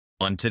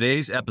On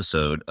today's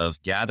episode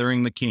of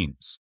Gathering the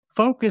Kings,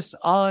 focus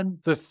on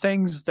the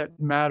things that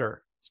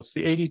matter. It's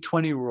the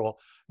 80-20 rule,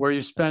 where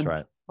you spend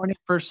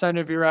 20%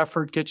 of your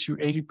effort gets you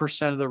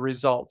 80% of the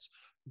results.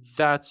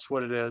 That's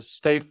what it is.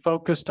 Stay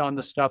focused on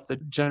the stuff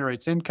that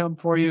generates income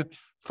for you.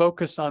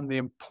 Focus on the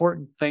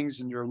important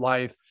things in your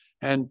life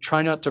and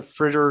try not to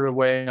fritter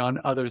away on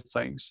other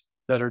things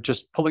that are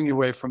just pulling you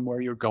away from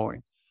where you're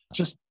going.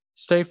 Just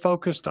stay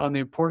focused on the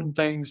important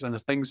things and the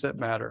things that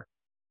matter.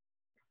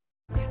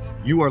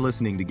 You are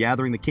listening to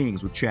Gathering the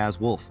Kings with Chaz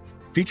Wolfe,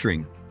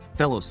 featuring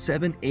fellow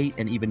 7, 8,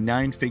 and even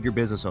 9-figure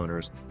business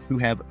owners who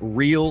have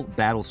real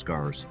battle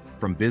scars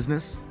from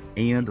business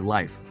and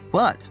life,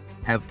 but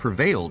have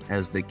prevailed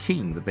as the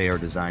king that they are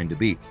designed to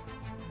be.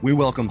 We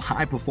welcome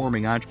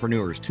high-performing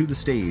entrepreneurs to the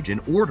stage in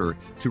order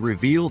to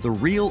reveal the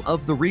real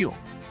of the real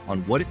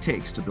on what it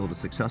takes to build a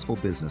successful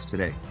business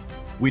today.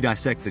 We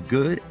dissect the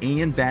good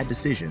and bad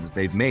decisions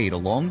they've made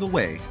along the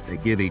way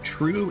that give a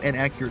true and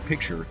accurate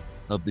picture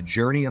of the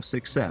journey of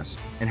success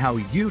and how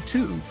you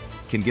too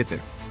can get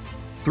there.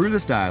 Through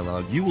this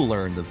dialogue, you will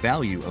learn the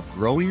value of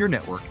growing your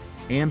network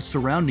and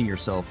surrounding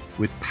yourself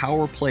with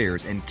power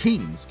players and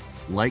kings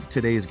like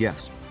today's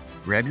guest.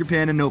 Grab your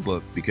pen and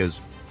notebook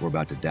because we're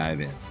about to dive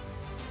in.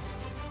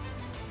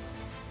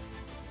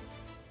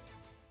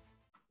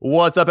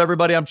 What's up,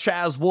 everybody? I'm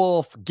Chaz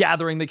Wolfe,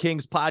 Gathering the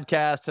Kings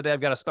podcast. Today, I've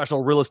got a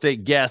special real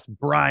estate guest,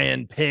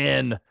 Brian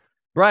Penn.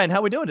 Brian, how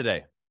are we doing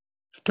today?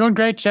 Doing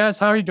great, Chaz.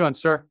 How are you doing,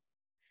 sir?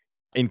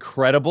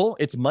 Incredible.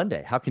 It's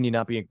Monday. How can you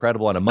not be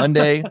incredible on a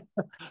Monday?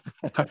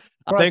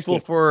 I'm thankful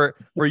for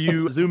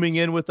you zooming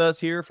in with us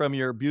here from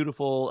your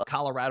beautiful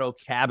Colorado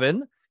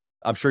cabin.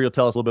 I'm sure you'll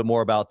tell us a little bit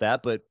more about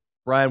that. But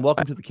Brian,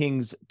 welcome to the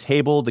King's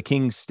table, the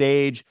King's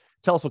stage.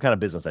 Tell us what kind of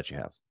business that you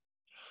have.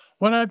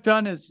 What I've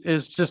done is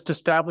just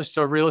established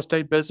a real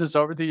estate business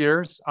over the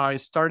years. I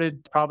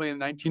started probably in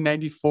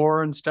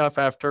 1994 and stuff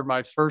after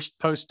my first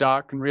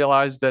postdoc and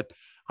realized that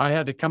I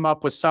had to come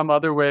up with some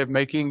other way of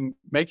making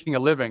a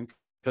living.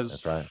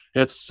 Because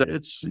it's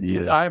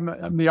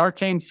I'm the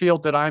arcane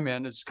field that I'm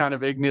in is kind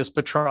of igneous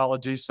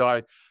petrology.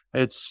 So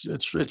it's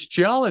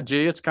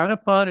geology. It's kind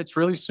of fun. It's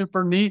really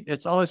super neat.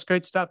 It's all this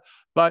great stuff.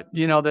 But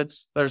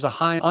there's a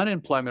high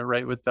unemployment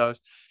rate with those.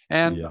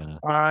 And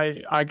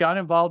I got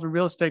involved in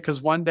real estate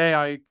because one day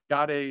I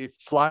got a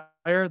flyer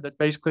that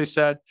basically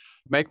said,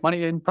 make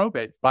money in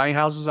probate, buying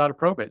houses out of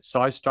probate.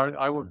 So I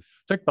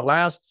took the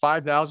last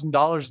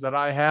 $5,000 that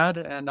I had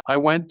and I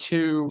went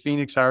to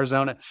Phoenix,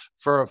 Arizona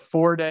for a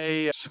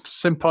 4-day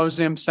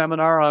symposium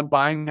seminar on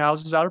buying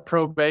houses out of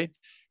probate.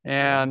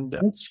 And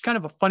it's kind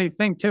of a funny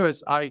thing too,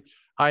 is I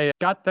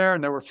got there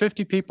and there were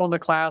 50 people in the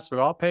class. We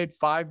all paid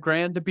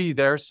 $5,000 to be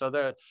there.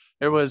 So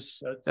it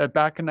was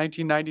back in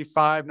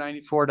 1995,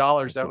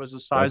 $94. That was a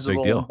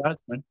sizable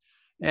investment.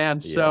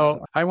 And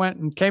so I went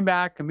and came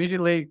back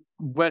immediately,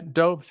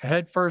 dove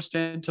headfirst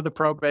into the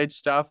probate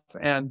stuff,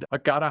 and I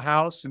got a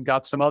house and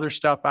got some other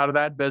stuff out of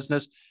that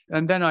business.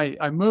 And then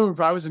I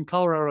moved. I was in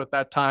Colorado at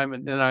that time,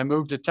 and then I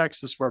moved to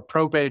Texas, where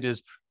probate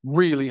is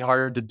really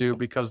hard to do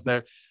because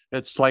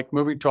it's like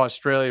moving to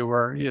Australia,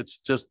 where it's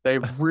just they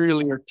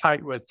really are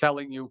tight with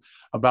telling you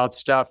about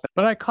stuff.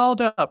 But I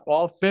called up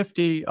all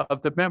 50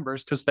 of the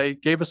members because they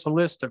gave us a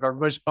list of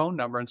everybody's phone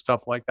number and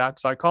stuff like that.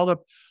 So I called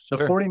up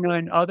the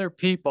 49 other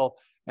people,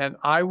 and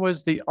I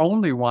was the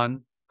only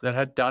one that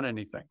had done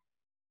anything.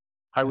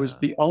 I was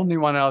the only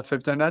one out of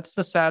 50. And that's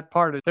the sad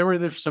part.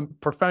 There's some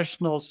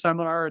professional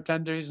seminar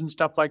attendees and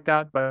stuff like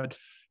that. But,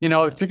 if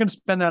you're going to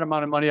spend that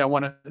amount of money,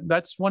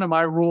 that's one of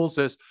my rules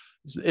is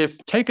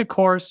take a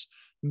course,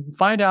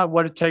 find out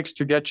what it takes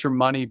to get your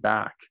money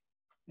back.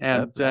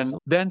 And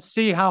then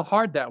see how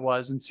hard that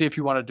was and see if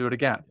you want to do it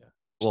again.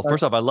 Well,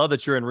 first off, I love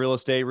that you're in real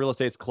estate. Real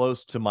estate's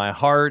close to my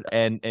heart.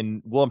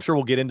 And well, I'm sure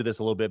we'll get into this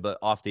a little bit, but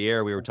off the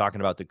air, we were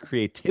talking about the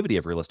creativity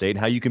of real estate and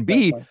how you can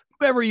be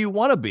whoever you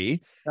want to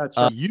be. That's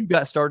right. You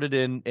got started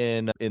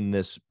in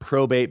this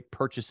probate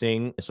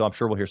purchasing. So I'm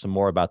sure we'll hear some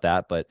more about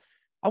that. But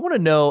I want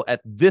to know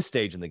at this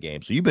stage in the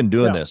game. So you've been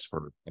doing this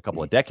for a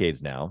couple of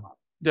decades now.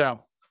 Yeah.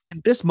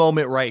 In this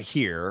moment right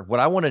here, what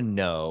I want to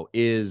know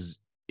is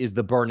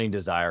the burning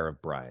desire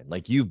of Brian.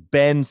 Like, you've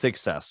been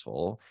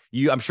successful.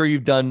 I'm sure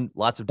you've done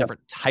lots of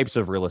different types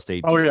of real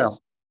estate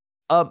deals.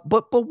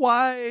 But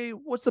why?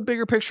 What's the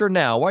bigger picture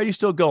now? Why are you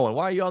still going?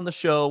 Why are you on the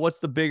show? What's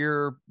the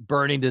bigger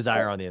burning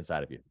desire on the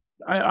inside of you?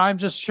 I'm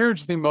just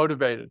hugely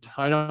motivated.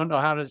 I don't know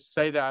how to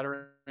say that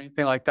or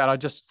anything like that. I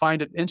just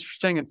find it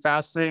interesting and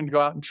fascinating to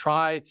go out and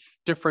try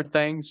different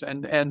things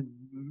and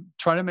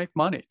try to make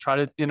money.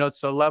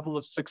 It's a level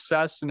of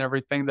success and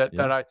everything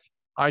that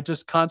I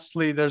just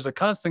constantly, there's a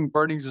constant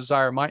burning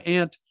desire. My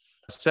aunt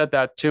said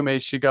that to me.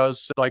 She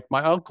goes, like,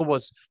 my uncle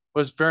was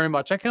very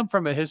much, I come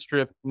from a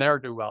history of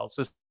ne'er-do-wells.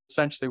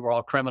 Essentially, we're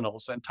all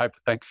criminals and type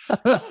of thing.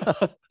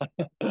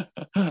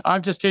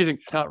 I'm just teasing.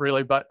 Not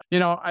really, but,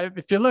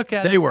 if you look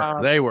at... They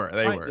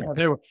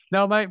were.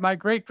 Now, my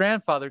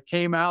great-grandfather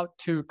came out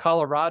to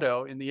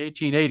Colorado in the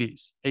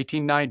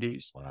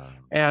 1890s. Wow.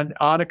 And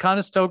on a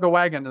Conestoga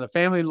wagon, in the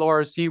family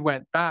lore, he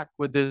went back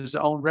with his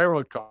own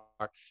railroad car.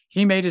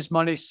 He made his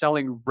money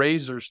selling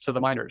razors to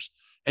the miners.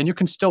 And you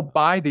can still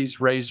buy these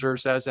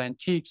razors as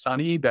antiques on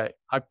eBay.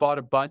 I bought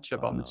a bunch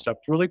of them and Wow. stuff.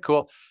 Really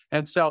cool.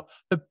 And so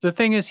the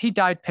thing is, he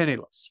died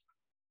penniless.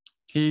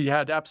 He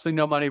had absolutely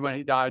no money when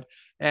he died.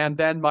 And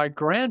then my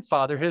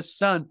grandfather, his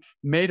son,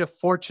 made a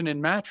fortune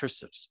in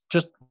mattresses,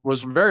 just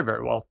was very,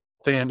 very wealthy.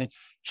 And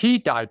he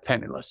died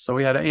penniless. So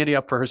we had to ante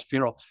up for his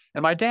funeral.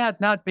 And my dad,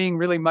 not being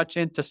really much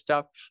into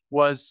stuff,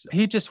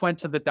 he just went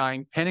to the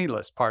dying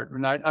penniless part.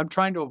 And I'm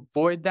trying to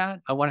avoid that.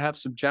 I want to have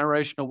some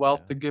generational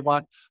wealth to give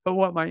on. But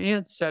what my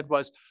aunt said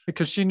was,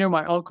 because she knew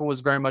my uncle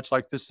was very much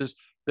like this, is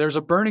there's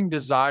a burning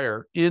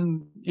desire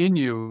in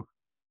you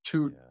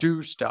to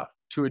do stuff,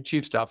 to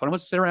achieve stuff. I don't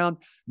want to sit around,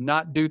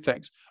 not do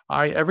things.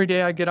 Every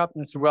day I get up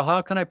and say, well,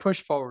 how can I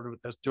push forward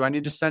with this? Do I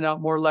need to send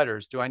out more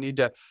letters? Do I need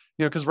to,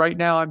 because right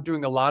now I'm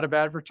doing a lot of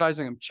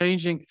advertising. I'm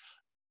changing.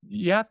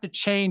 You have to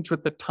change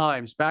with the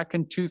times. Back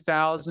in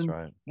 2000,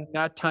 in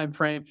that time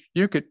frame,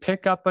 you could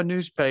pick up a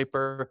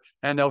newspaper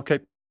and okay,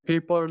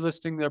 people are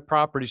listing their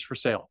properties for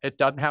sale. It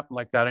doesn't happen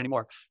like that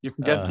anymore. You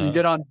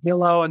get on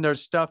Zillow and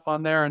there's stuff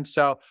on there. And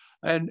so,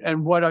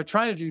 and what I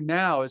try to do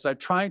now is I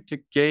try to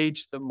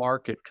gauge the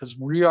market, because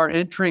we are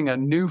entering a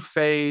new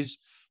phase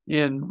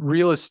in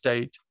real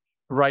estate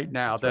right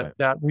now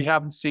that we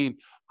haven't seen.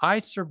 I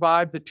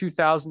survived the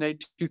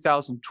 2008,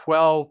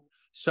 2012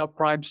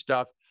 subprime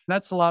stuff.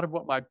 That's a lot of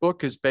what my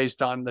book is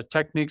based on, the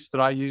techniques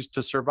that I used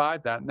to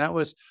survive that. And that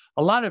was,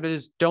 a lot of it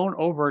is don't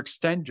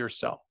overextend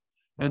yourself.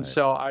 And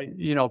so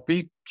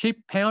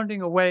keep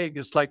pounding away.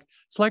 It's like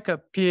a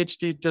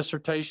PhD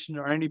dissertation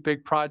or any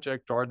big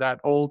project, or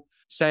that old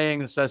saying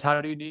that says, how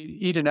do you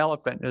eat an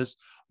elephant, is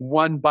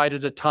one bite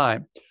at a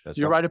time.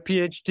 You write a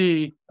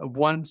PhD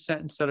one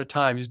sentence at a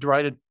time. You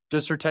write a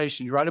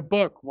dissertation, you write a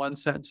book one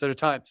sentence at a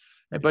time.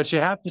 But you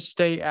have to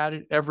stay at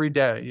it every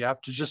day. You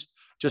have to just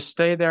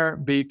stay there,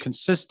 be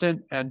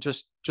consistent, and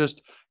just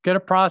get a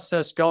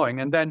process going,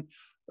 and then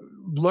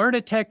learn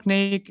a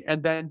technique,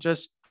 and then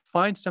just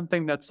find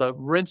something that's a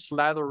rinse,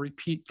 lather,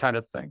 repeat kind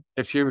of thing.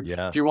 If you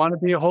want to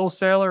be a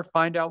wholesaler,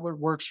 find out what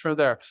works for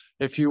there.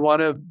 If you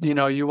want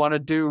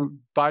to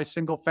buy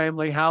single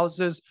family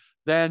houses,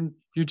 then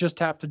you just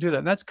have to do that.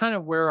 And that's kind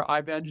of where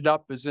I've ended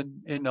up, is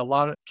in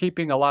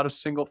keeping a lot of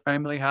single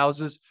family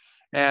houses,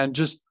 and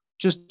just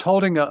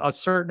holding a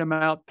certain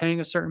amount, paying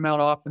a certain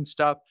amount off and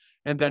stuff,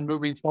 and then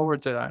moving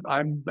forward to that.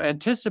 I'm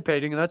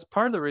anticipating, and that's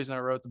part of the reason I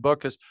wrote the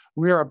book, is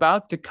we are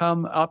about to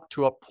come up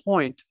to a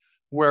point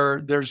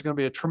where there's going to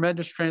be a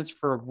tremendous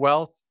transfer of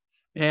wealth,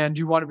 and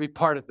you want to be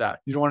part of that.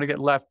 You don't want to get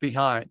left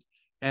behind.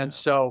 And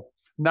so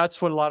that's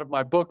what a lot of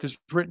my book is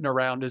written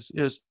around, is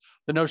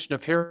the notion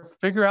of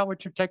figure out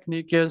what your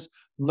technique is,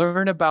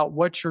 learn about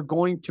what you're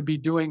going to be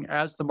doing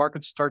as the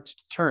market starts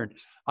to turn.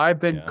 I've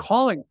been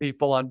calling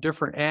people on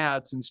different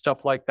ads and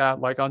stuff like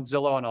that, like on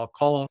Zillow, and I'll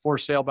call them for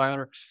sale by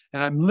owner.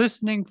 And I'm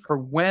listening for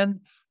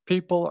when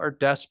people are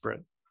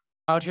desperate.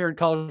 Out here in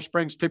Colorado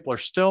Springs, people are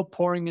still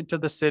pouring into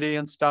the city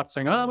and stuff,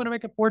 saying, oh, I'm going to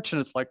make a fortune.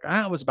 It's like,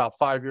 it was about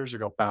 5 years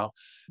ago, pal.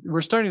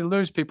 We're starting to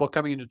lose people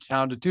coming into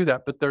town to do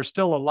that. But there's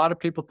still a lot of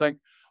people think,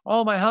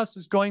 oh, my house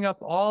is going up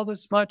all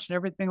this much and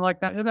everything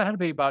like that. It had to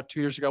be about 2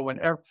 years ago I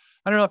don't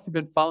know if you've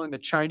been following the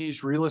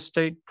Chinese real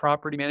estate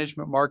property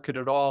management market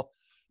at all.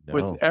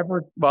 No.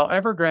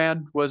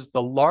 Evergrande was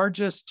the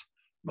largest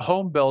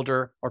home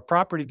builder or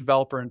property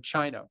developer in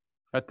China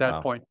at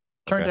that point.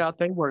 Turned out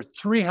they were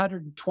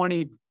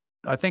 $320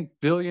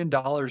 billion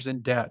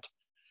in debt.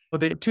 Well,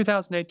 the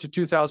 2008 to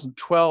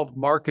 2012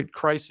 market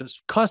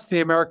crisis cost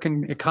the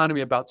American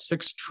economy about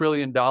 $6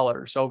 trillion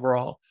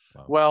overall.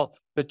 Wow. Well,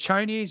 the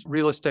Chinese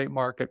real estate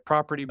market,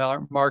 property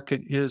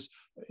market is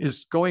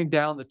going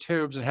down the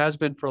tubes. It has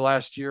been for the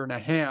last year and a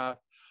half.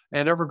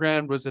 And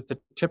Evergrande was at the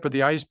tip of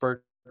the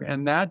iceberg.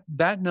 And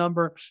that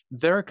number,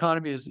 their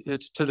economy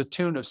it's to the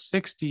tune of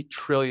 $60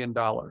 trillion.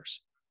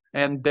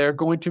 And they're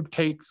going to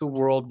take the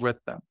world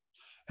with them.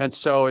 And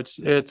so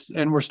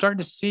and we're starting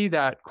to see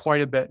that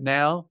quite a bit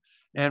now.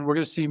 And we're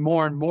going to see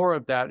more and more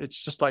of that. It's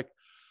just like,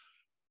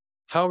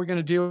 how are we going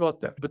to deal with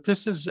that? But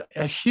this is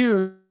a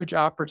huge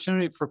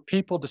opportunity for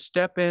people to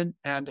step in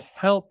and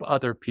help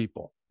other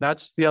people.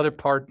 That's the other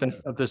part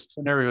of this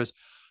scenario is,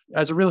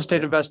 as a real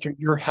estate investor,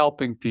 you're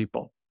helping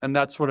people. And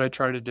that's what I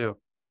try to do.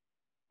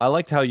 I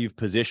liked how you've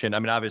positioned. I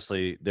mean,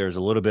 obviously there's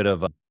a little bit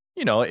of,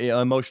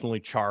 emotionally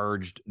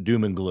charged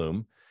doom and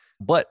gloom,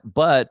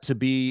 but to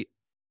be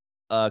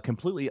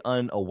completely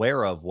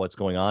unaware of what's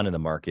going on in the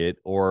market,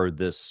 or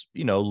this,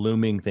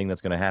 looming thing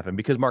that's going to happen,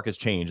 because markets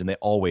change and they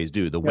always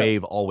do. The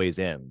wave always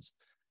ends.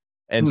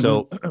 And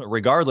so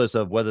regardless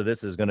of whether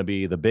this is going to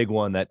be the big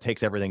one that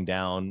takes everything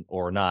down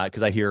or not,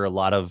 because I hear a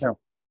lot of,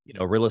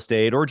 real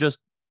estate or just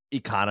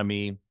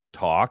economy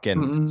talk,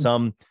 and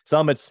some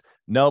it's,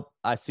 nope,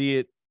 I see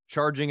it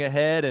charging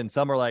ahead, and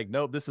some are like,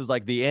 nope, this is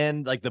like the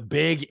end, like the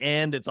big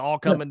end, it's all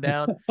coming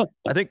down.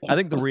 I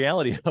think the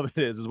reality of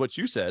it is what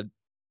you said,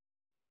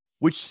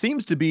 which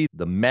seems to be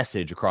the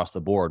message across the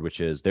board, which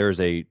is there is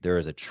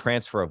a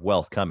transfer of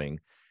wealth coming.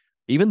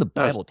 Even the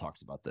Bible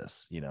talks about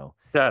this,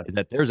 is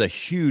that there's a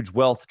huge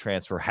wealth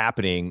transfer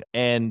happening.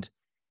 And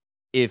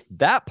if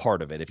that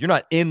part of it, if you're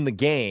not in the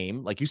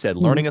game, like you said,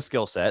 learning a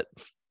skill set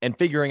and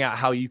figuring out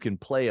how you can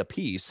play a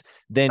piece,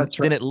 then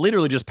it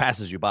literally just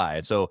passes you by.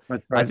 And so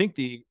I think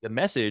the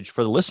message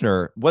for the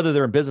listener, whether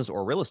they're in business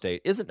or real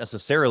estate, isn't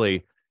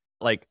necessarily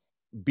like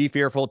be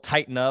fearful,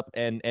 tighten up,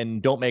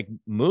 and don't make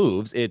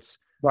moves. It's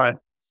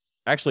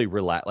actually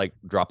relax, like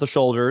drop the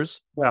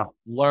shoulders,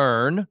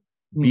 learn,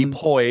 be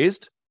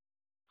poised,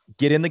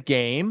 get in the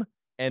game,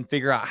 and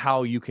figure out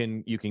how you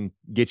can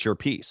get your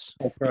piece.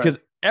 Because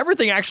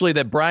everything actually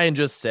that Brian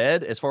just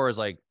said, as far as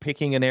like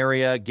picking an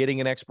area,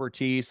 getting an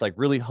expertise, like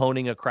really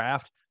honing a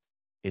craft,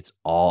 it's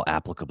all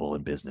applicable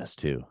in business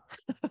too.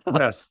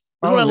 That's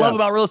what I love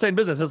about real estate and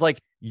business is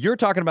like, you're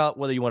talking about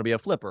whether you want to be a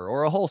flipper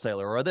or a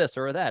wholesaler or this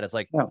or that. It's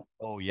like,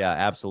 oh yeah,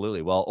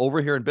 absolutely. Well,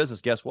 over here in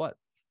business, guess what?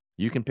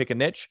 You can pick a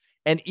niche,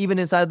 and even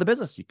inside of the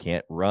business, you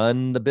can't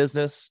run the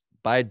business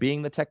by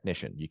being the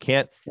technician. You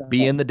can't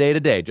be in the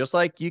day-to-day, just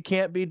like you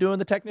can't be doing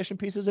the technician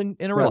pieces in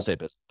a real estate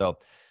business. So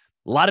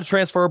a lot of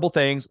transferable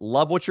things.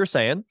 Love what you're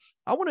saying.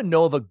 I want to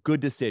know of a good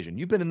decision.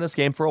 You've been in this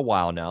game for a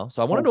while now.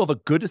 So I want to know of a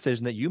good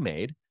decision that you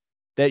made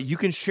that you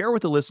can share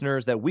with the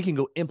listeners that we can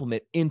go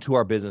implement into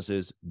our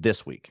businesses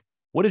this week.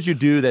 What did you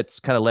do that's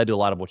kind of led to a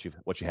lot of what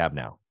you have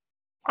now?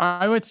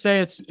 I would say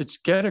it's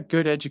get a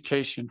good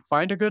education,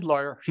 find a good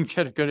lawyer and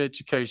get a good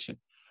education.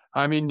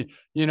 I mean,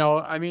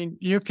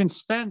 you can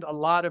spend a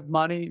lot of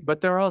money,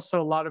 but there are also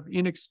a lot of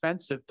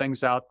inexpensive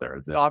things out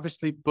there.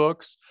 Obviously,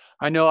 books.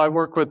 I know I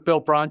work with Bill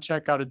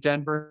Bronchek out of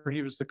Denver.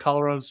 He was the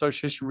Colorado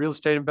Association of Real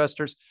Estate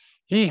Investors.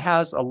 He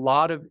has a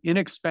lot of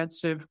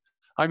inexpensive,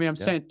 I'm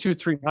saying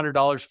 $200,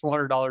 $300,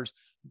 $400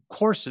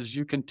 courses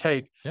you can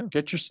take.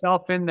 Get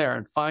yourself in there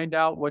and find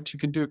out what you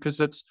can do,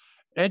 because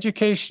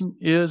education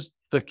is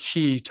the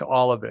key to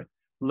all of it.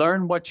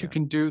 Learn what you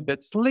can do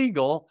that's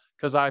legal,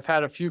 because I've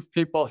had a few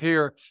people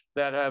here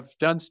that have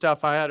done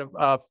stuff. I had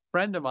a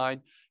friend of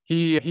mine,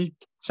 he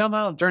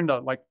somehow during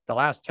the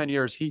last 10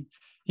 years, he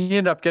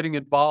ended up getting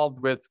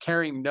involved with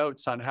carrying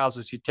notes on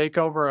houses. He'd take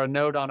over a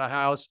note on a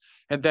house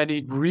and then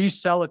he'd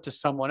resell it to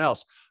someone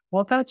else.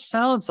 Well, that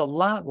sounds a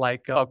lot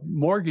like a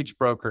mortgage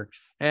broker.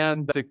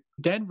 And the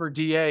Denver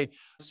DA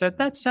said,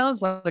 that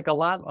sounds like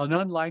an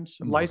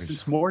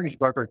unlicensed mortgage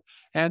broker.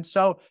 And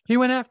so he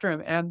went after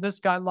him, and this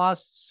guy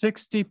lost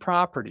 60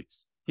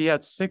 properties. He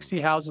had 60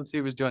 houses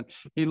he was doing.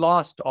 He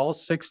lost all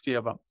 60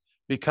 of them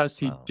because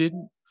he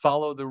didn't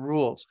follow the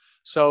rules.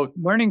 So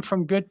learning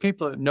from good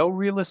people that know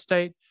real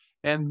estate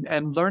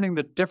and learning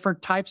the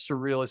different types of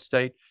real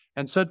estate.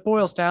 And so it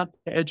boils down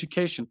to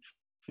education.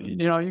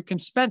 You can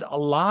spend a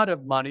lot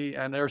of money,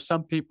 and there are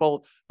some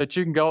people that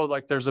you can go,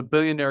 like there's a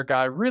billionaire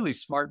guy, really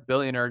smart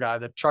billionaire guy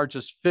that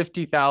charges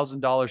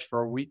 $50,000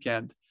 for a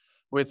weekend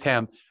with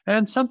him.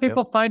 And some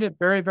people find it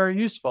very, very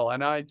useful.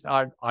 And I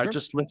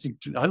just listen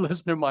to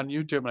him on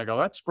YouTube and I go,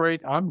 that's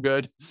great. I'm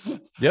good.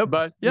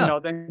 But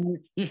then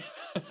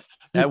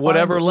at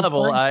whatever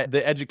level,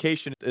 the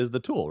education is the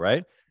tool,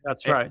 right?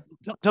 That's right.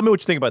 Tell me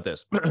what you think about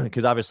this,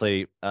 because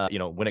obviously,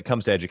 when it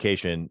comes to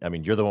education, I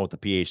mean, you're the one with the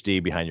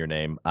PhD behind your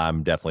name.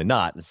 I'm definitely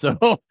not.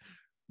 So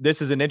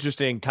this is an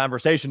interesting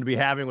conversation to be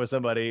having with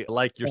somebody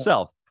like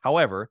yourself.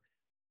 However,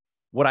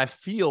 what I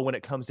feel when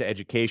it comes to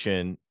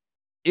education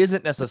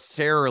isn't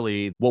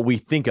necessarily what we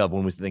think of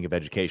when we think of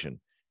education.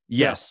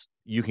 Yes,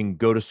 you can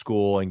go to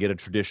school and get a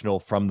traditional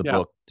from the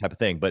book type of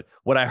thing. But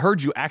what I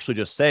heard you actually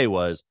just say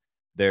was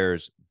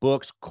there's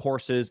books,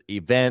 courses,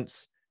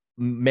 events,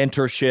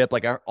 mentorship,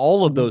 like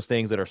all of those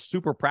things that are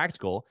super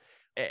practical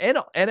and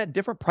at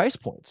different price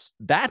points.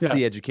 That's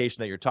the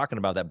education that you're talking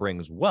about that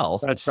brings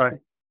wealth. That's right.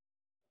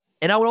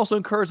 And I would also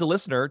encourage the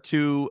listener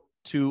to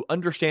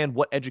understand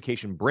what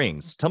education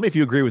brings. Tell me if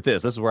you agree with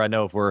this. This is where I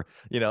know if we're,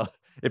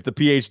 if the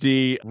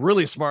PhD,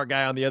 really smart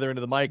guy on the other end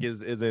of the mic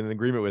is in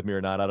agreement with me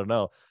or not. I don't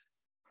know.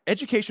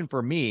 Education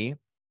for me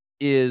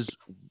is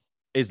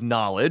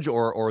knowledge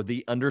or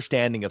the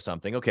understanding of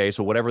something. Okay,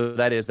 so whatever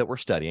that is that we're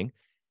studying.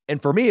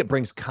 And for me, it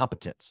brings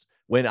competence.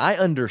 When I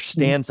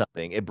understand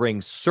something, it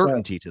brings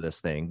certainty to this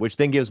thing, which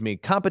then gives me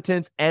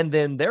competence. And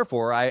then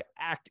therefore I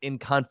act in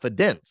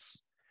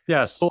confidence.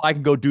 Yes. So I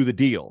can go do the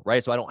deal,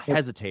 right? So I don't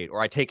hesitate, or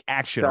I take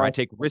action, or I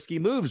take risky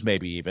moves,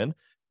 maybe even.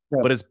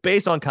 But it's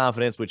based on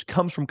confidence, which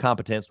comes from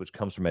competence, which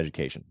comes from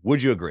education.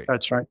 Would you agree?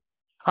 That's right.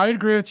 I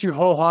agree with you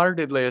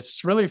wholeheartedly.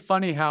 It's really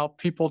funny how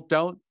people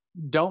don't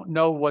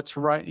know what's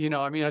right.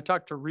 I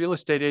talk to real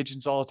estate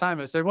agents all the time.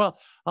 I say, well,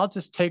 I'll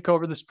just take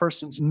over this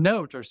person's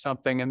note or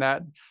something,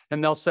 and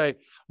they'll say,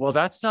 well,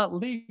 that's not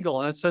legal.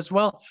 And it says,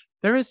 well,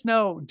 there is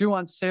no due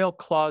on sale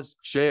clause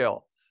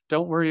jail.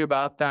 Don't worry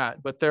about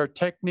that. But there are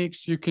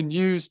techniques you can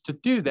use to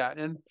do that.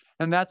 And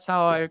that's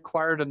how I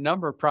acquired a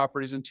number of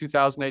properties in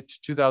 2008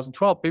 to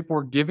 2012. People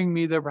were giving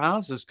me their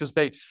houses because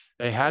they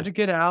had to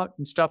get out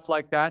and stuff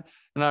like that.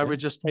 And I would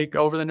just take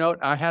over the note.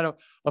 I had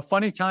a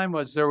funny time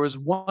there was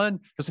one,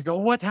 because I go,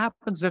 what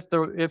happens if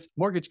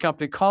mortgage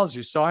company calls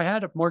you? So I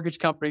had a mortgage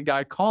company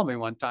guy call me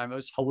one time. It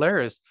was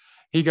hilarious.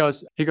 He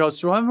goes,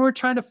 so we're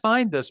trying to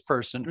find this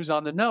person who's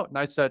on the note. And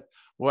I said,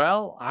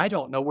 well, I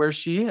don't know where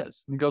she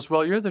is. And he goes,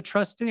 well, you're the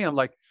trustee. I'm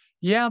like,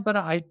 Yeah,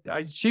 but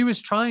she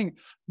was trying,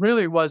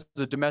 really was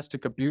a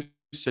domestic abuse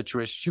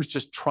situation. She was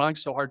just trying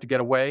so hard to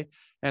get away.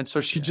 And so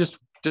she Yeah. just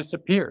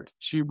disappeared.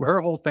 Her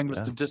whole thing was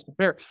to Yeah.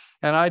 disappear.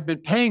 And I'd been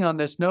paying on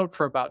this note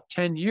for about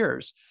 10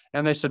 years.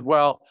 And they said,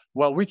 well,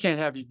 we can't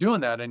have you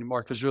doing that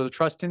anymore because you're the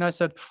trustee. And I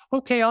said,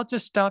 okay, I'll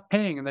just stop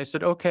paying. And they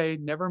said, okay,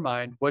 never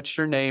mind. What's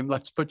your name?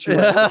 Let's put you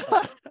in.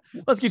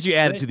 Let's get you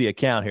added They- to the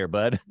account here,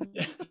 bud.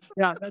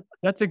 yeah,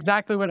 that's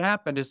exactly what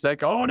happened. Is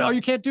like, oh no,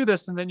 you can't do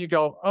this, and then you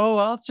go, oh,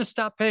 I'll just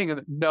stop paying.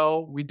 And no,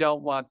 we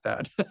don't want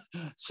that.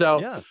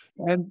 So, Yeah.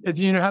 and it's,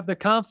 have the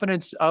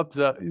confidence of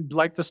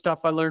the stuff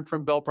I learned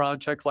from Bill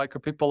Bronchick, like or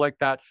people like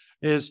that,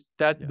 is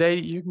that Yeah.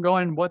 you can go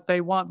in. What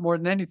they want more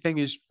than anything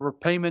is for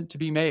payment to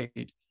be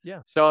made.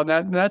 Yeah. So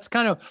that's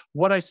kind of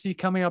what I see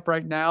coming up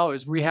right now.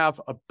 Is we have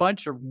a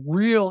bunch of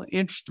real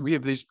interest. We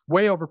have these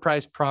way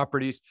overpriced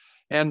properties.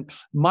 And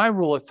my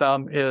rule of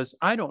thumb is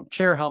I don't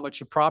care how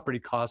much a property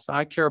costs.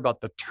 I care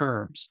about the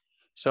terms.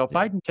 So if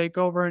I can take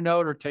over a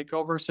note or take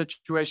over a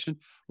situation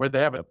where they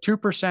have a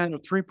 2% or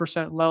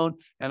 3% loan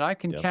and I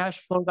can cash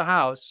flow the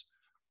house,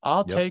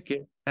 I'll take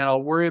it and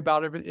I'll worry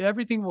about everything.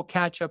 Everything will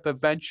catch up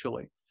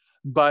eventually.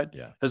 But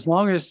as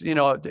long as,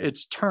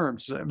 it's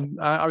terms.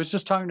 I was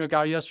just talking to a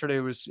guy yesterday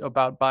who was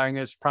about buying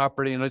his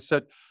property. And I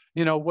said,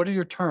 what are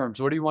your terms?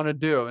 What do you want to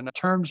do? And the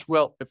terms,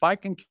 well, if I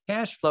can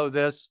cash flow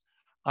this,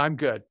 I'm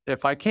good.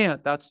 If I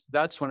can't,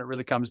 that's when it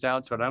really comes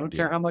down to it. I don't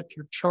care how much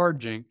you're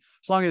charging,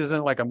 as long as it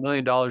isn't like $1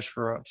 million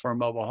for a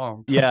mobile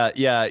home.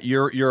 Yeah,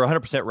 you're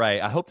 100% right.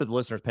 I hope that the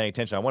listeners paying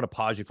attention. I want to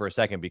pause you for a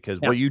second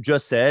because what you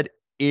just said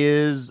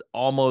is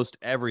almost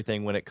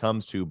everything when it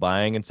comes to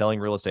buying and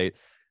selling real estate,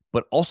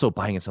 but also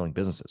buying and selling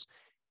businesses.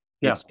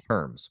 It's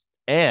terms.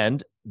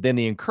 And then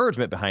the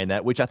encouragement behind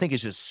that, which I think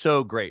is just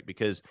so great,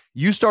 because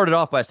you started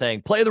off by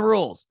saying, play the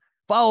rules,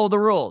 follow the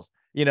rules,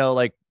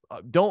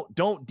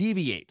 don't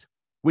deviate.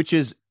 Which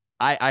is,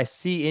 I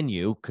see in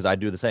you, because I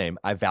do the same.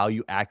 I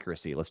value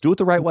accuracy. Let's do it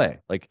the right way.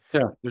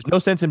 There's no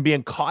sense in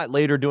being caught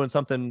later doing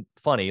something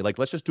funny.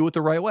 Let's just do it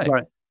the right way.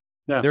 Right.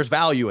 Yeah. There's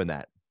value in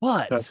that.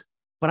 But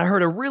I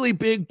heard a really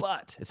big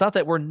but. It's not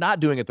that we're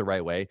not doing it the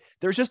right way.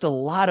 There's just a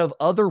lot of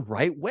other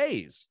right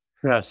ways.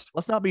 Yes.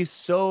 Let's not be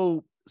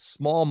so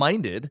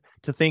small-minded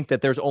to think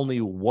that there's only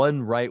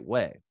one right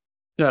way.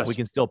 Yes. We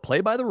can still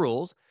play by the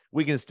rules.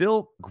 We can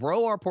still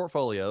grow our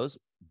portfolios,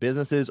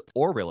 businesses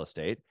or real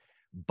estate,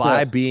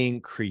 by being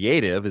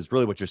creative, is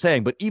really what you're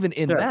saying. But even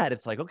in that,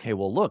 it's like, okay,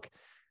 well, look,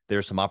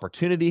 there's some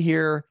opportunity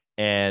here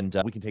and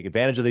we can take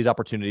advantage of these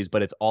opportunities,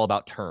 but it's all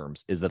about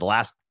terms, is the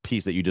last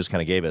piece that you just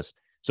kind of gave us.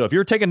 So if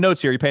you're taking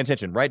notes here, you're paying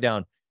attention, write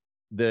down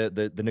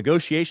the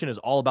negotiation is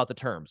all about the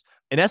terms.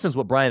 In essence,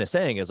 what Brian is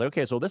saying is,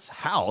 okay, so this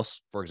house,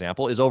 for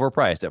example, is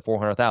overpriced at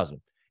 $400,000.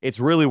 It's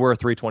really worth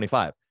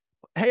 $325,000.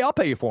 Hey, I'll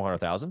pay you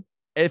 $400,000.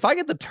 If I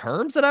get the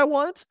terms that I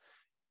want,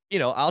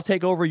 I'll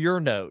take over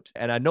your note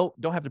and I don't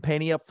have to pay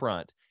any up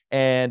front.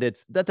 And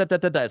it's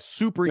it's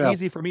super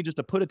easy for me just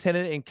to put a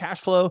tenant in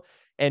cash flow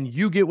and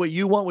you get what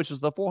you want, which is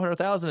the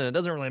 $400,000. And it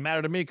doesn't really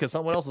matter to me because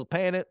someone else is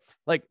paying it.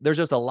 There's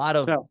just a lot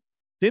of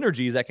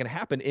synergies that can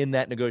happen in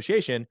that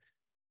negotiation.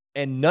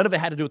 And none of it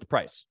had to do with the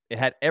price. It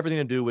had everything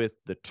to do with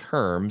the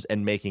terms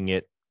and making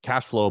it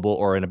cash flowable,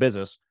 or in a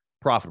business,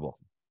 profitable.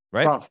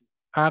 Right?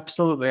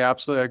 Absolutely.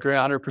 Absolutely. I agree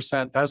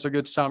 100%. That's a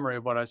good summary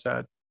of what I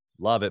said.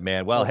 Love it,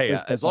 man. Well, hey,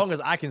 as long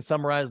as I can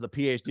summarize the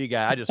PhD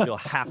guy, I just feel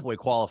halfway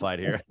qualified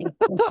here.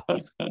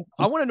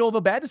 I want to know of a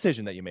bad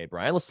decision that you made,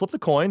 Brian. Let's flip the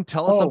coin.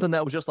 Tell us something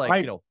that was just like,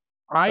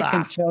 I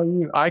can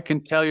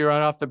tell you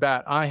right off the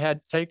bat, I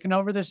had taken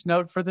over this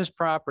note for this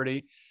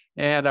property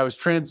and I was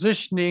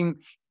transitioning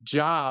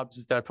jobs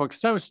at that point.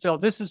 Because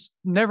this has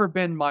never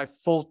been my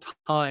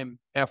full-time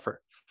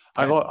effort.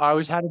 I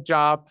always had a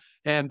job,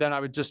 and then I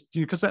would just,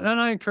 and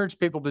I encourage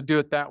people to do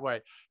it that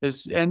way.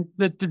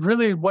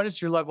 Really, what is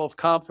your level of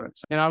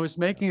confidence? And I was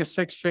making a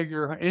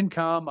 6-figure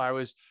income.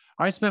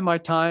 I spent my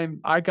time,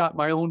 I got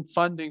my own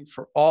funding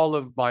for all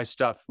of my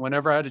stuff.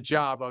 Whenever I had a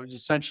job, I was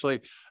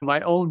essentially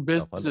my own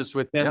business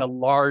within a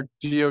large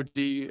DOD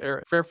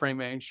airframe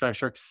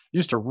manufacturer.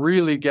 Used to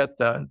really get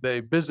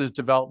the business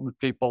development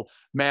people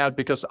mad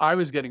because I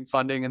was getting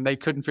funding and they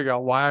couldn't figure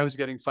out why I was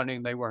getting funding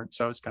and they weren't.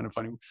 So it's kind of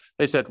funny.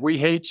 They said, "We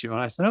hate you."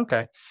 And I said,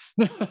 "Okay."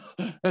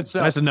 And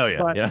so, nice to know you.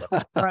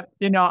 But,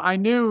 I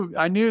knew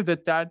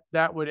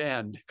that would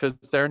end because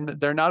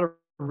they're not a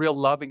real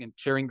loving and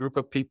caring group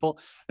of people.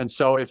 And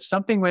so if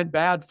something went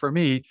bad for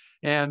me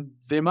and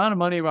the amount of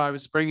money I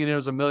was bringing in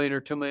was $1 million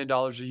or $2 million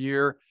a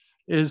year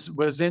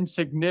was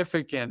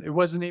insignificant. It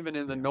wasn't even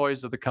in the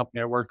noise of the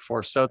company I worked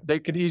for. So they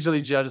could easily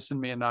jettison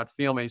me and not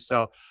feel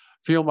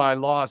my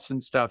loss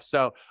and stuff.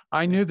 So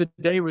I knew the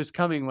day was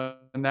coming when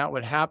that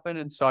would happen.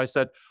 And so I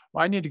said,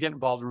 well, I need to get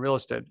involved in real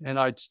estate. And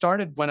I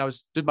started when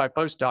did my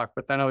postdoc,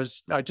 but then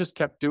I just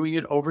kept doing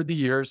it over the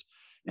years.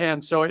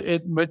 And so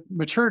it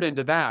matured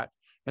into that.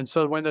 And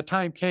so when the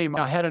time came,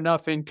 I had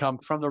enough income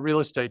from the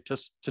real estate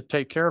to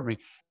take care of me.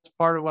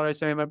 Part of what I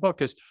say in my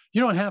book is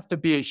you don't have to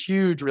be a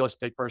huge real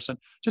estate person.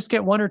 Just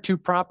get one or two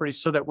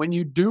properties so that when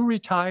you do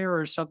retire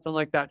or something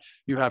like that,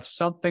 you have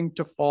something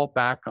to fall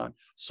back on.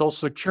 Social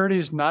Security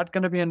is not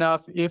going to be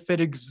enough if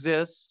it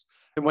exists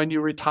when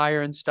you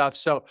retire and stuff.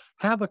 So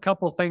have a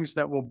couple things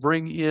that will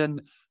bring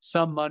in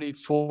some money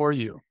for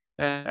you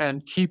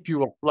and keep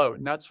you afloat.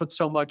 And that's what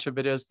so much of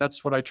it is.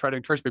 That's what I try to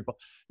encourage people.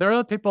 There are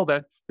other people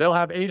that they'll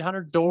have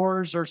 800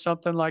 doors or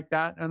something like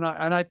that. And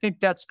I think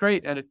that's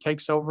great. And it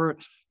takes over,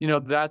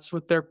 that's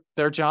what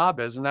their job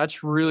is. And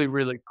that's really,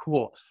 really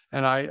cool.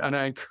 And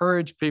I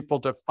encourage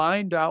people to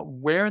find out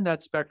where in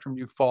that spectrum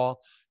you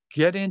fall,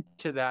 get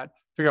into that,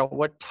 figure out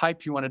what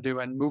type you want to do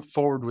and move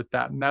forward with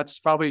that. And that's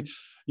probably,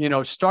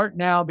 start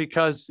now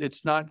because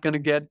it's not going to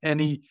get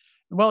any.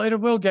 Well, it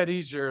will get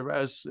easier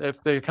as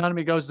if the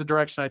economy goes the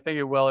direction I think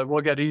it will. It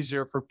will get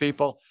easier for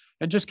people,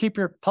 and just keep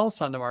your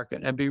pulse on the market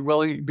and be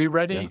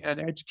ready and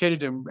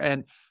educated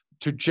and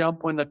to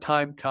jump when the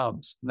time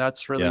comes. And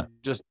that's really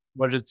just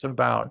what it's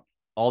about.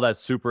 All that's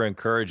super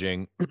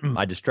encouraging.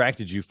 I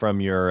distracted you from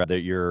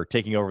that you're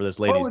taking over this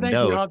lady's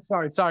note. I'm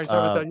sorry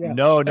about that. Yeah.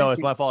 No,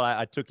 it's my fault.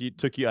 I took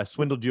you. I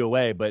swindled you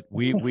away. But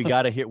we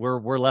got to hit.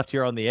 We're left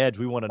here on the edge.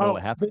 We want to know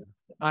what happened.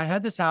 I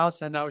had this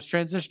house and I was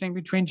transitioning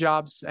between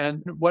jobs.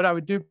 And what I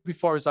would do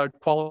before is I would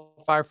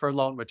qualify for a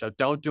loan, which I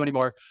don't do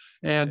anymore.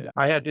 And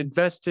I had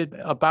invested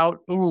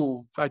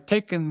I'd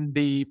taken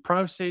the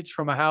proceeds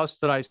from a house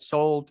that I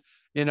sold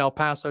in El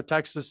Paso,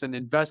 Texas, and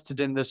invested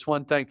in this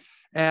one thing.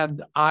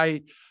 And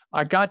I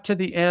got to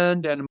the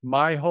end and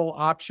my whole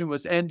option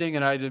was ending,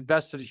 and I'd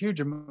invested a huge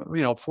amount,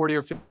 $40,000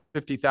 or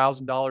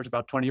 $50,000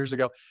 about 20 years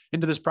ago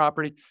into this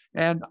property.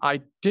 And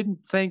I didn't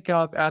think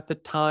of at the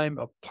time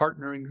of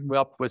partnering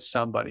up with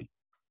somebody.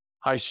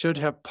 I should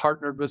have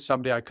partnered with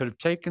somebody. I could have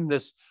taken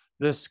this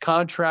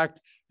contract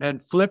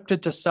and flipped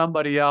it to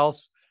somebody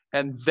else,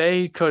 and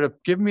they could have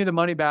given me the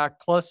money back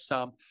plus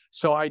some.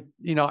 So I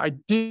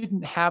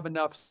didn't have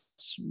enough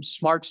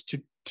smarts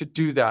to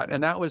do that.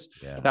 And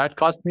that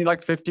cost me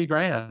like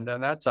 $50,000.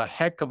 And that's a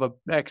heck of a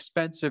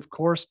expensive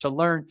course to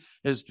learn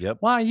is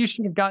why you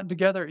should have gotten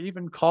together,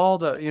 even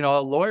called a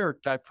lawyer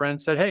type friend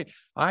and said, hey,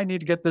 I need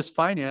to get this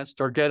financed,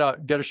 or get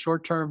a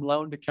short-term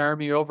loan to carry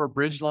me over,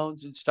 bridge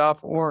loans and stuff,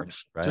 or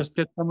just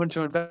get someone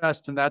to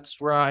invest. And that's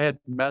where I had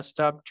messed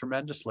up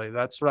tremendously.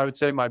 That's what I would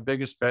say my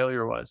biggest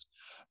failure was.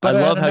 But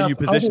I love how you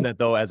position it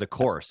though as a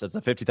course. It's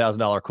a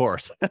 $50,000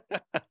 course.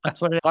 That's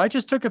what I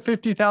just took a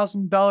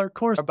 $50,000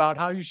 course about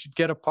how you should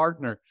get a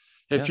partner.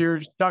 If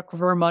you're stuck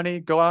for money,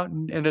 go out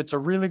and it's a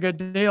really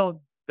good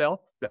deal.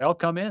 They'll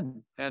come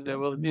in and it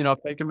will, if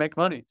they can make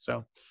money.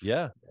 So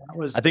I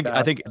think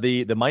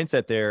the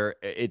mindset there,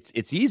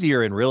 it's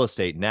easier in real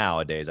estate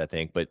nowadays, I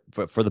think, but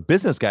for the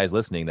business guys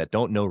listening that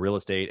don't know real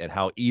estate and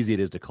how easy it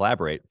is to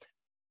collaborate,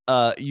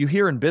 you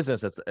hear in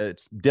business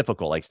it's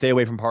difficult, like stay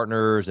away from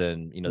partners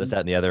and this, that,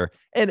 and the other.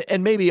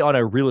 And maybe on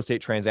a real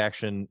estate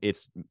transaction,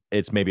 it's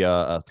maybe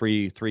a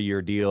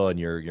three-year deal and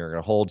you're going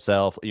to hold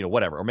self,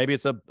 whatever. Or maybe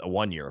it's a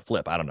 1 year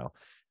flip. I don't know.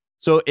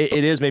 So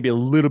it is maybe a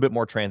little bit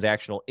more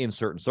transactional in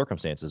certain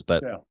circumstances,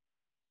 but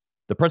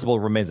the principle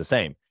remains the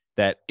same,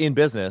 that in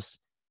business,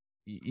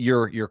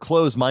 you're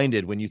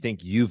closed-minded when you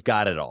think you've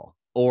got it all,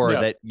 or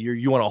that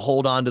you want to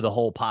hold on to the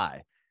whole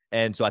pie.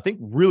 And so I think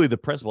really the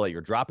principle that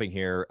you're dropping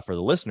here for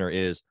the listener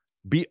is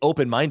be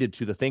open-minded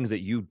to the things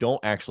that you don't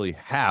actually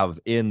have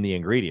in the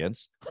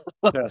ingredients.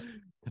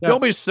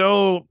 Don't be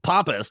so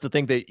pompous to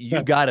think that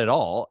you got it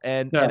all.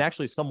 And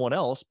actually someone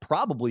else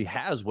probably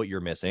has what you're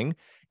missing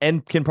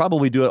and can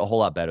probably do it a whole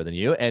lot better than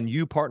you. And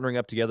you partnering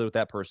up together with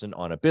that person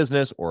on a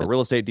business or a real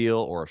estate deal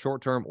or a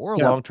short-term or a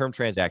long-term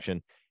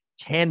transaction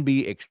can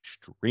be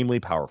extremely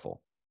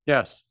powerful.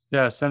 Yes.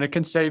 And it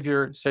can save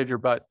your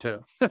butt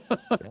too.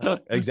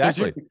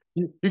 Exactly.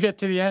 You get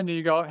to the end and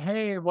you go,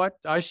 hey, what?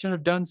 I should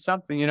have done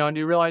something, and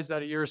you realize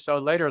that a year or so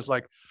later, it's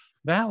like,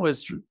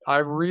 I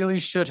really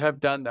should have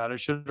done that. I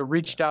should have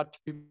reached out to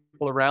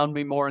people around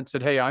me more and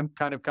said, hey, I'm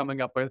kind of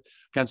coming up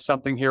against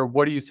something here.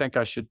 What do you think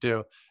I should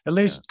do? At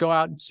least go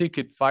out and seek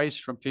advice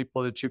from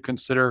people that you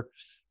consider,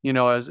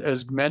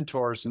 as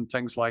mentors and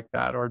things like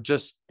that, or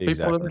just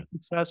people that are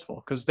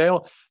successful, because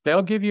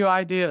they'll give you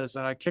ideas.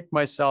 And I kick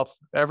myself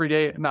every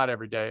day, not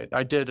every day.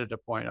 I did at a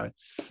point.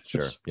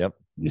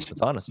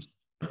 It's honest.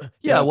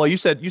 Well, you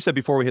said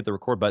before we hit the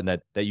record button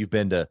that you've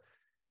been to,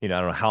 I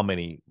don't know how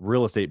many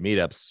real estate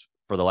meetups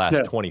for the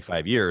last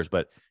 25 years,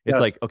 but it's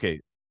like,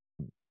 okay,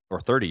 or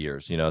 30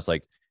 years, it's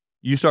like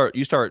you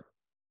start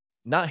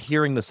not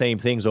hearing the same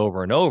things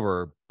over and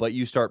over, but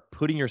you start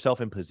putting yourself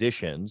in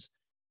positions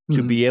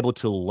to be able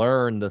to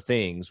learn the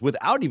things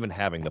without even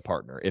having the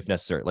partner, if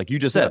necessary. Like you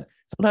just said,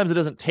 sometimes it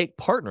doesn't take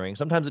partnering.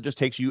 Sometimes it just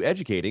takes you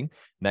educating.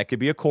 And that could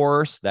be a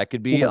course. That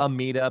could be a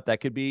meetup. That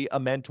could be a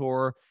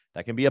mentor.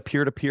 That can be a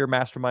peer-to-peer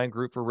mastermind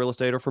group for real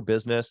estate or for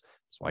business.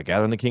 That's why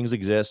Gathering the Kings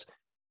exists.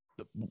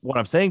 What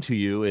I'm saying to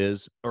you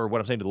is, or what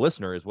I'm saying to the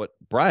listener is what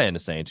Brian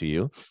is saying to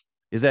you,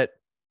 is that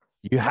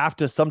you have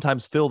to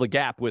sometimes fill the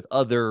gap with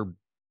other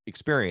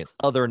experience,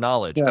 other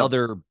knowledge, Yeah.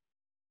 other,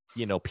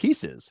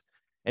 pieces.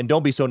 And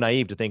don't be so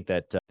naive to think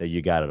that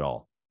you got it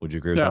all. Would you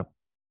agree with Yeah. that?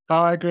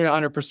 Oh, I agree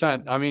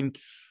 100%. I mean,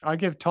 I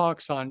give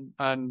talks on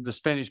the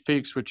Spanish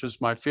Peaks, which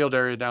is my field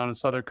area down in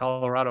southern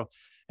Colorado.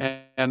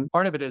 And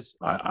part of it is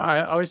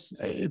I always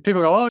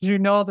people go, "Oh, you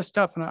know all this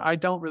stuff," and I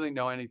don't really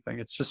know anything.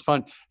 It's just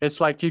fun. It's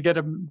like you get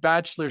a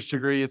bachelor's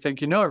degree, you think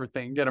you know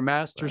everything. You get a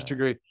master's Right.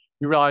 degree,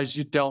 you realize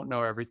you don't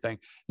know everything.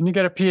 And you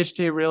get a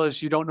PhD, you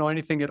realize you don't know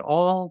anything at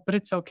all. But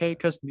it's okay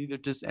because neither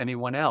does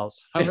anyone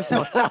else. I It's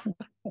a-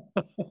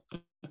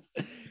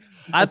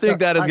 think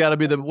that has got to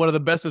be one of the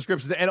best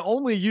descriptions, and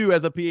only you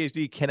as a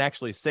PhD can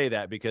actually say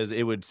that, because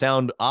it would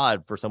sound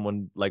odd for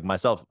someone like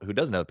myself who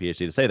doesn't have a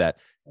PhD to say that.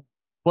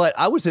 But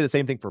I would say the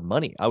same thing for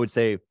money. I would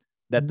say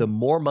that the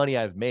more money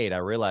I've made, I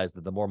realize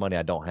that the more money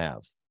I don't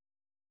have,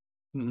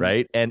 Mhm.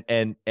 right?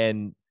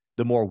 And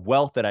the more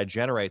wealth that I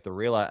generate,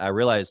 I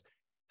realize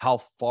how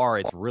far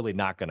it's really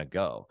not going to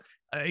go.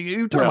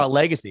 You're talking about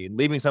legacy and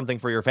leaving something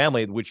for your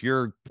family, which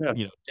your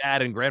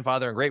dad and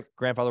grandfather and great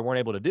grandfather weren't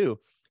able to do.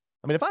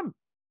 I mean, if I'm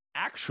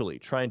actually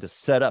trying to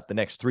set up the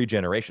next 3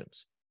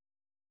 generations,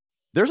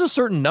 there's a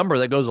certain number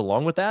that goes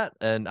along with that.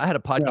 And I had a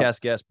podcast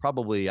guest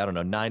probably, I don't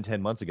know,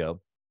 9-10 months ago.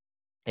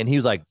 And he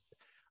was like,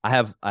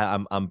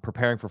 I'm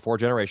preparing for 4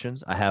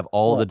 generations. I have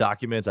all the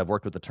documents. I've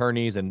worked with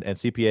attorneys and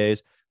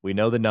CPAs. We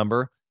know the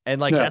number.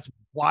 And that's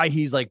why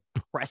he's like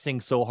pressing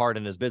so hard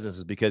in his business,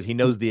 is because he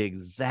knows the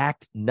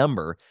exact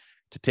number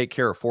to take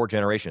care of 4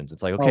 generations.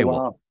 It's like, okay,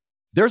 well,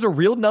 there's a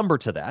real number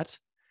to that.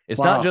 It's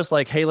not just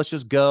like, hey, let's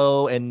just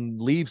go and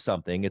leave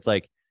something. It's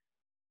like,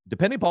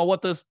 depending upon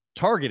what this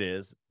target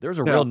is, there's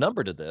a real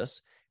number to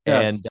this.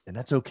 And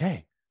that's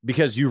okay,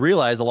 because you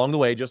realize along the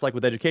way, just like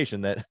with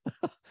education, that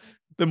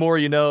the more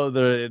you know,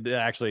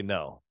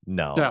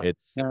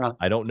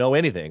 I don't know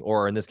anything.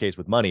 Or in this case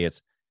with money,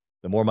 it's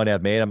the more money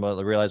I've made, I'm going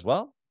to realize,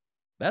 well,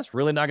 that's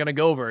really not going to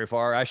go very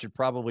far. I should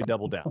probably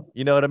double down.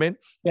 You know what I mean?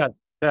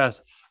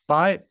 Yes.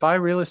 Buy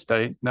real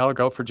estate, and that'll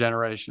go for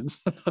generations.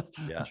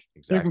 Yeah,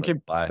 exactly.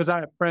 Because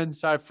I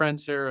have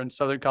friends here in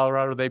southern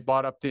Colorado. They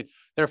bought up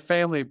their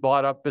family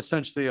bought up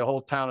essentially a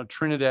whole town of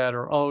Trinidad,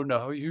 or owned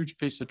a huge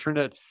piece of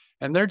Trinidad,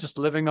 and they're just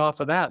living off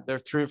of that. They're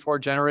 3 or 4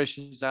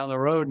 generations down the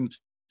road, and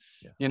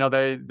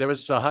there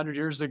was 100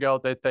 years ago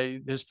that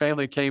his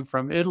family came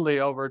from Italy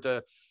over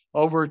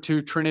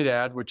to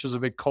Trinidad, which is a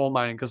big coal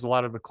mining, because a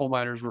lot of the coal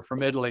miners were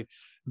from Italy.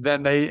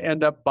 Then they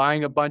end up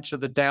buying a bunch of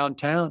the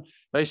downtown.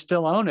 They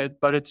still own it,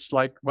 but it's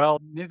like, well,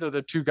 neither of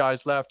the 2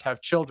 guys left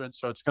have children,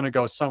 so it's going to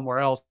go somewhere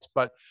else.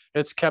 But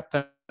it's kept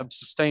them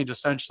sustained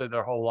essentially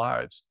their whole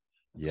lives.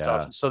 And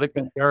stuff. And so they've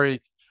been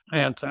very,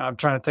 and I'm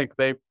trying to think,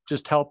 they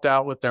just helped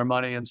out with their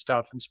money and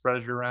stuff and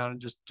spread it around and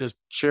just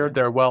shared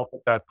their wealth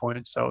at that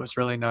point. So it was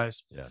really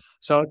nice. Yeah.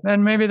 So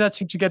then maybe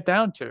that's what you get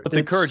down to. It's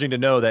encouraging to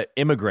know that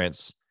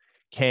immigrants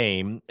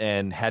came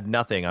and had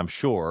nothing, I'm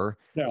sure,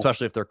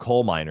 especially if they're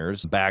coal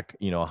miners back,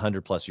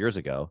 100 plus years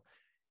ago.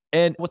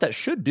 And what that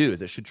should do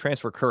is it should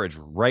transfer courage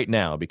right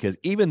now, because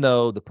even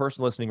though the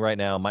person listening right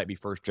now might be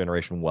first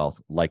generation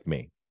wealth like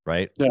me,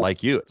 right?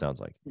 Like you, it sounds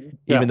like,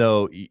 even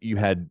though you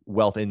had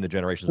wealth in the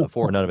generations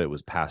before, none of it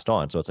was passed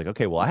on. So it's like,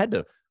 okay, well, I had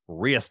to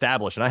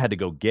reestablish and I had to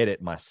go get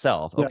it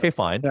myself. Okay,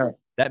 fine.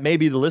 That may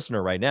be the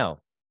listener right now.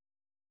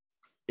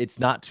 It's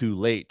not too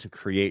late to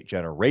create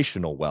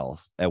generational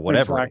wealth at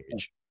whatever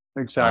age.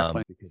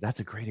 Exactly. Because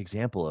that's a great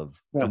example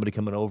of somebody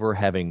coming over,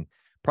 having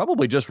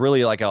probably just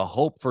really like a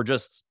hope for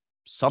just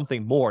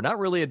something more, not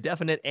really a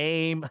definite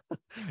aim,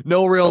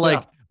 no real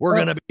we're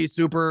going to be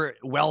super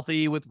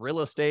wealthy with real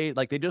estate.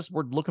 Like they just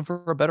were looking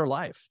for a better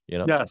life,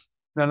 Yes.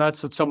 And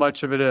that's what so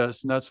much of it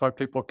is. And that's why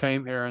people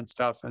came here and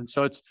stuff. And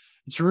so it's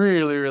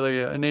really,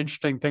 really an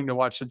interesting thing to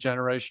watch the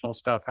generational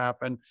stuff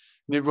happen.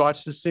 And you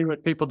watch to see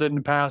what people did in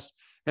the past.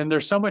 And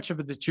there's so much of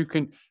it that you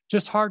can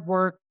just hard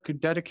work,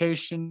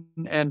 dedication,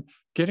 and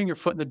getting your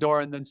foot in the door,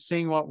 and then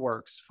seeing what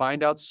works.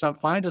 Find a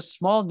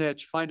small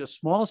niche, find a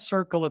small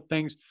circle of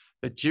things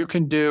that you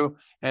can do,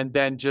 and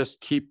then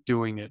just keep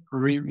doing it.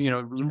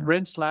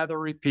 Rinse, lather,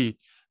 repeat.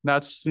 And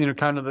that's,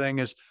 kind of the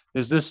thing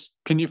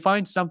can you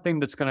find something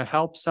that's going to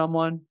help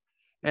someone?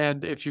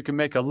 And if you can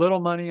make a little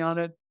money on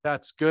it,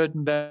 that's good.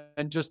 And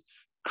then just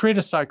create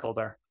a cycle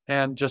there,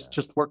 and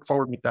just work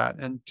forward with that,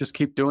 and just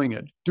keep doing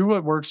it. Do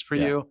what works for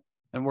you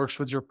and works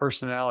with your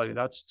personality.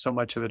 That's so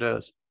much of it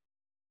is.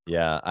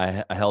 Yeah,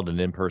 I held an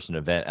in-person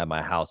event at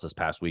my house this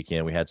past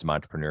weekend. We had some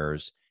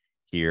entrepreneurs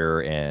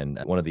here, and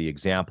one of the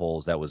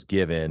examples that was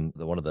given,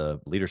 one of the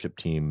leadership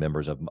team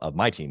members of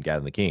my team,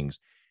 Gathering the Kings,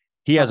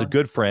 he has a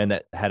good friend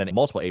that had a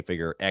multiple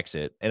 8-figure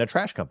exit in a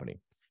trash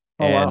company.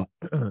 And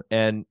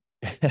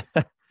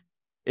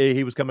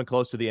he was coming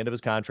close to the end of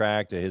his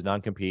contract, his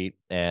non-compete,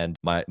 and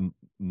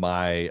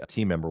my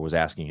team member was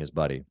asking his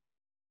buddy,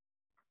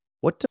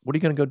 what are you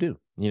going to go do?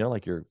 You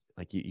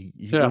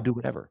go do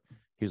whatever.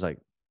 He's like,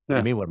 what do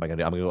you mean, what am I going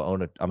to do?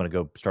 I'm going to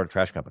go start a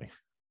trash company.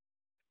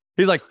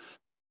 He's like,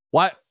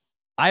 what?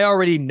 I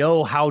already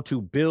know how to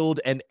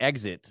build an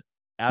exit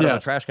out of a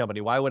trash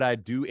company. Why would I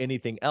do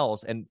anything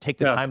else and take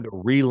the time to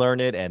relearn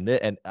it and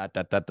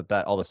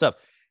all this stuff?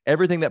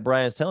 everything that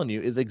Brian's telling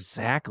you is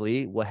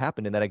exactly what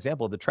happened in that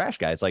example of the trash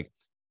guy. It's like,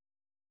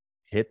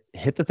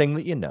 hit the thing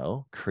that you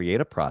know,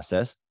 create a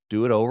process,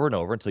 do it over and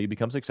over until you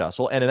become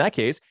successful. And in that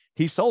case,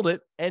 he sold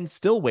it and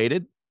still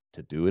waited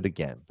to do it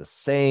again. The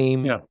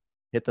same,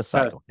 hit the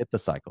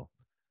cycle.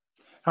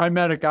 I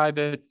met a guy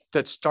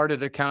that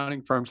started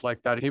accounting firms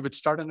like that. He would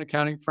start an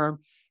accounting firm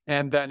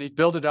and then he'd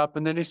build it up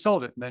and then he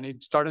sold it. And then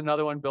he'd start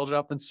another one, build it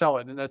up and sell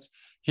it. And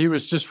he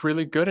was just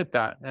really good at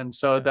that. And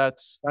so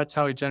that's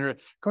how he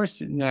generated. Of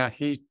course, yeah,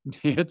 he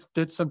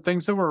did some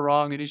things that were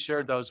wrong and he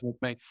shared those with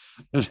me.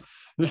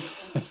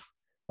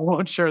 I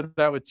won't share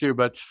that with you,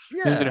 but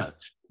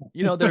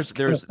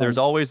there's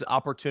always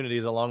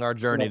opportunities along our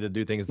journey to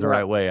do things the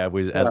right way, as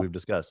we've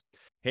discussed.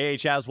 Hey,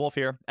 Chaz Wolf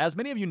here. As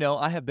many of you know,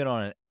 I have been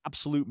on an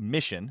absolute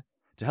mission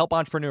to help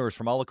entrepreneurs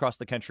from all across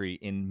the country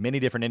in many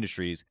different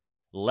industries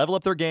level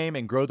up their game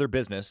and grow their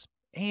business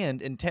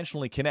and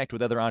intentionally connect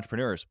with other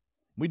entrepreneurs.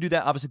 We do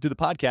that obviously through the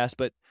podcast,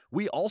 but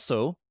we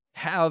also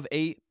have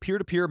a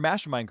peer-to-peer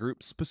mastermind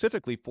group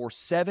specifically for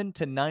 7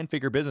 to 9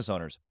 figure business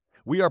owners.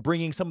 We are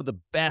bringing some of the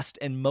best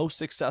and most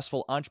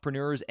successful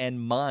entrepreneurs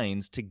and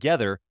minds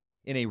together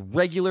in a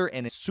regular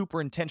and a super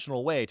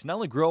intentional way to not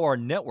only grow our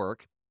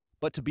network,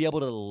 but to be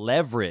able to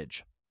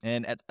leverage.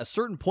 And at a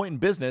certain point in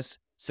business,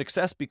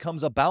 success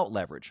becomes about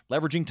leverage,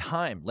 leveraging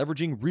time,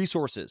 leveraging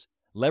resources,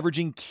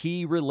 leveraging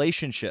key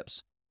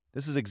relationships.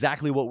 This is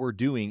exactly what we're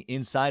doing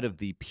inside of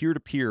the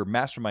peer-to-peer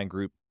mastermind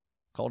group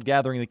called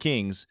Gathering the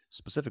Kings,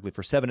 specifically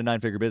for 7 to 9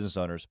 figure business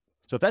owners.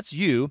 So if that's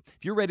you,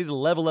 if you're ready to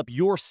level up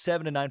your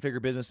 7 to 9 figure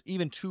business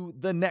even to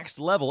the next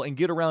level and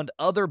get around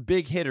other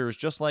big hitters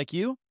just like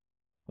you,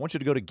 I want you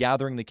to go to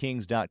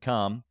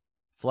gatheringthekings.com,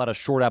 fill out a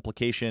short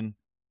application,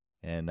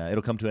 and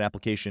it'll come to an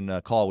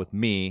application call with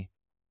me,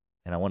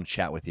 and I want to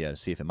chat with you to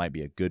see if it might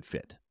be a good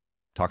fit.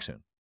 Talk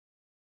soon.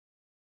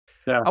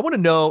 Yeah. I want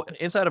to know,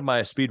 inside of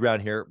my speed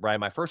round here, Brian,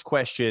 my first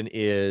question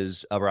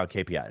is around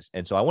KPIs.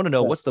 And so I want to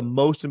know what's the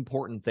most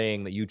important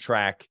thing that you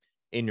track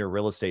in your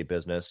real estate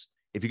business.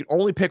 If you could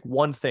only pick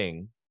one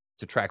thing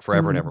to track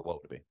forever and ever, what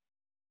would it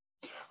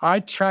be? I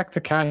track the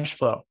cash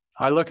flow.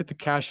 I look at the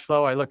cash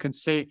flow. I look and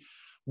see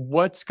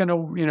what's going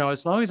to,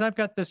 as long as I've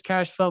got this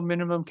cash flow,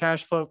 minimum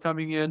cash flow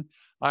coming in,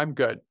 I'm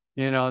good.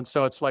 And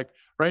so it's like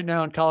right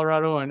now in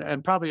Colorado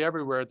and probably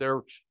everywhere,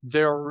 they're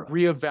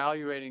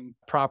reevaluating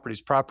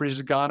properties. Properties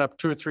have gone up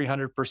 200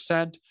 or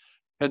 300%.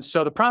 And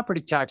so the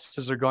property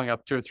taxes are going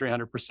up 200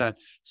 or 300%.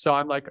 So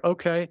I'm like,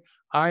 okay,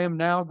 I am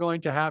now going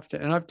to have to,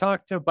 and I've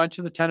talked to a bunch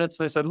of the tenants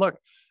and I said, look,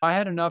 I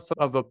had enough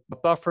of a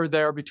buffer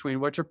there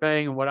between what you're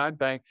paying and what I'm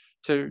paying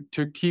to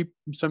keep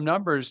some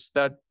numbers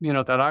that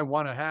I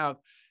want to have.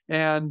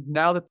 And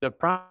now that the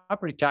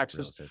property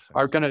taxes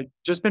are going to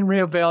just been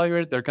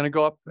reevaluated, they're going to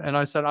go up. And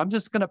I said, I'm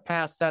just going to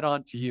pass that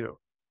on to you.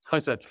 I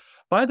said,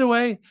 by the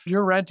way,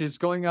 your rent is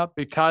going up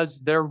because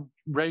they're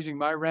raising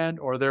my rent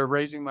or they're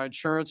raising my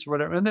insurance or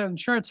whatever. And the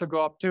insurance will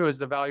go up too as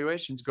the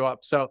valuations go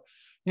up. So,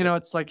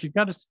 it's like you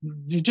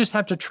just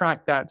have to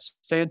track that,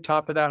 stay on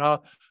top of that.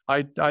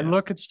 I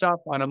look at stuff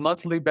on a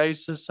monthly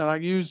basis and I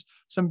use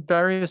some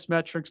various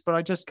metrics, but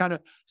I just kind of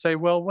say,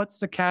 well, what's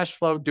the cash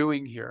flow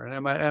doing here?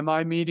 And am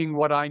I meeting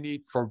what I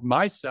need for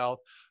myself?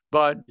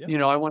 But,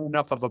 I want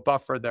enough of a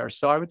buffer there.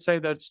 So I would say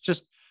that's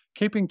just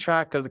keeping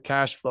track of the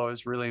cash flow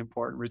is really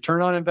important.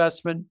 Return on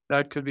investment,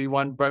 that could be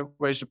one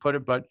way to put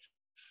it, but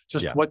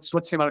just what's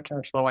the amount of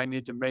cash flow I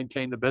need to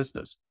maintain the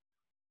business?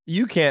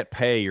 You can't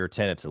pay your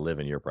tenant to live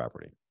in your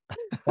property.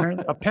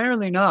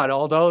 Apparently not.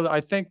 Although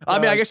I think,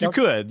 I guess you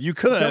could.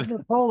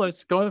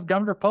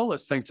 Governor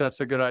Polis thinks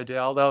that's a good idea.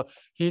 Although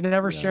he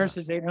never shares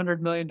his $800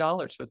 million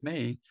with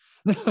me.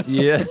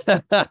 Yeah,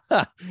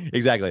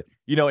 exactly.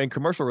 In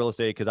commercial real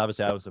estate, because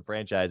obviously I own some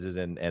franchises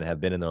and have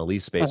been in the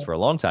lease space for a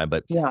long time,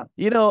 but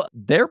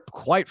they're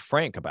quite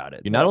frank about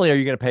it. Not only are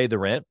you going to pay the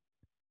rent,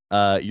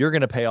 you're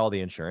going to pay all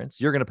the insurance,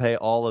 you're going to pay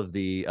all of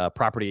the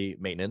property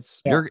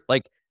maintenance. You're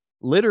like,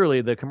 literally,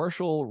 the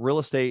commercial real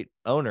estate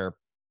owner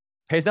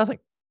pays nothing.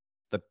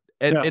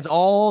 It's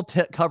all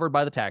covered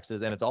by the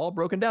taxes, and it's all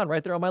broken down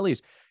right there on my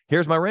lease.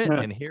 Here's my rent,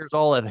 and here's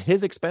all of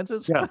his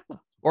expenses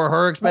or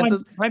her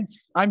expenses.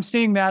 I'm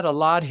seeing that a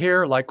lot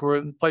here. Like we're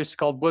in a place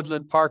called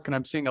Woodland Park, and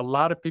I'm seeing a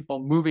lot of people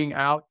moving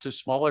out to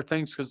smaller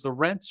things because the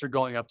rents are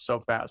going up so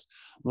fast.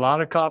 A lot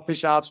of coffee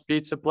shops,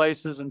 pizza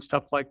places, and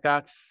stuff like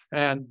that.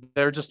 And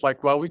they're just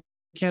like, well, we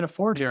can't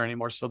afford here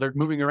anymore. So they're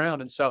moving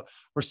around. And so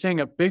we're seeing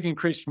a big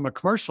increase from a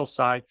commercial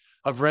side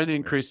of rent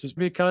increases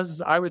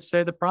because I would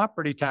say the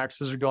property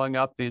taxes are going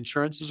up, the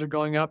insurances are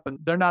going up, and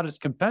they're not as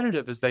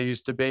competitive as they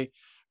used to be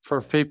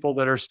for people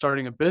that are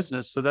starting a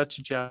business. So that's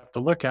what you have to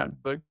look at.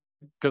 But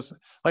because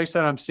like I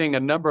said, I'm seeing a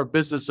number of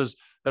businesses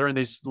that are in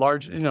these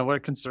large, what I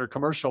consider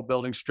commercial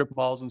buildings, strip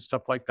malls and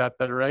stuff like that,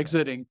 that are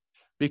exiting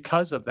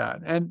because of that.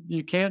 And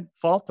you can't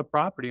fault the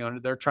property owner.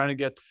 They're trying to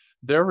get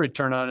their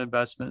return on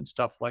investment and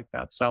stuff like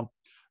that. So,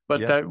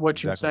 but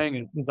what you're saying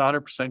is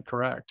 100%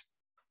 correct.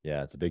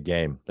 Yeah, it's a big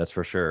game. That's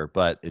for sure.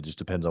 But it just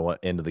depends on what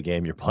end of the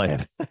game you're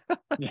playing.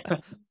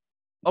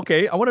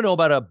 Okay, I want to know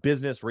about a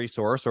business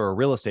resource or a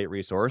real estate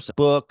resource,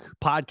 book,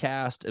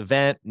 podcast,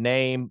 event,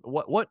 name.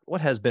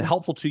 What has been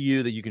helpful to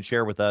you that you can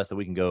share with us that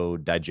we can go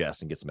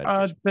digest and get some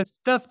education? The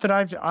stuff that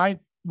I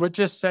would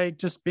just say,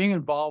 just being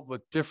involved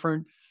with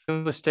different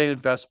real estate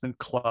investment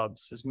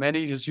clubs, as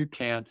many as you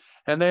can.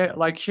 And they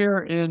like here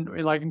in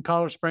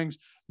Colorado Springs,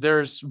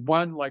 there's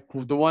one like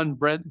the one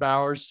Brent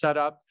Bowers set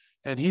up,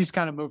 and he's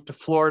kind of moved to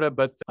Florida,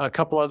 but a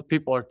couple other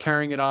people are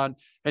carrying it on.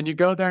 And you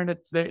go there, and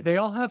they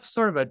all have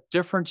sort of a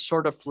different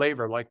sort of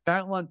flavor. Like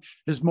that one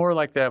is more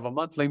like they have a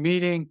monthly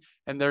meeting,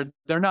 and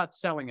they're not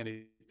selling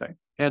anything.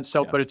 And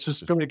so, Yeah. but it's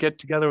just going to get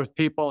together with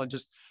people and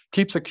just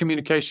keep the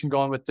communication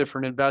going with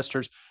different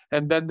investors.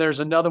 And then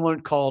there's another one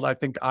called, I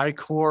think,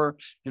 ICOR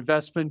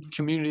Investment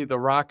Community of the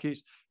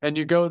Rockies. And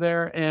you go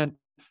there, and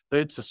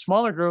it's a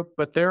smaller group,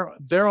 but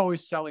they're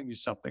always selling you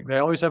something. They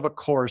always have a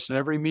course, and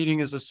every meeting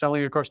is a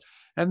selling a course,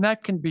 and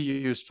that can be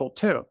useful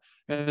too.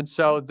 And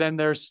so then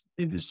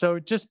so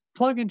just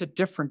plug into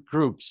different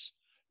groups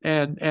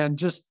and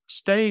just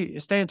stay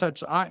in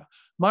touch.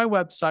 My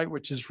website,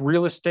 which is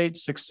Real Estate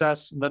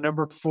Success, the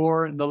number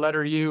 4 and the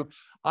letter U,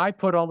 I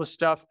put all the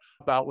stuff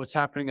about what's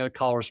happening in the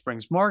Colorado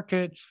Springs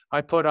market.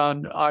 I put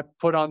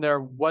on there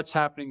what's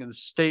happening in the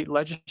state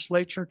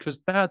legislature, because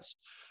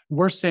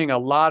we're seeing a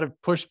lot of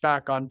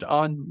pushback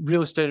on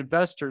real estate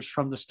investors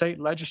from the state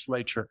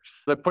legislature.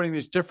 They're putting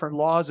these different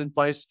laws in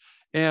place.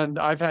 And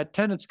I've had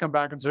tenants come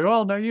back and say,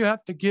 "Well, no, you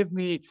have to give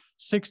me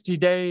 60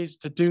 days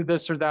to do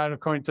this or that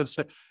according to the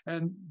state."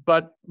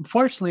 But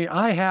fortunately,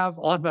 I have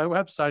on my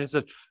website, it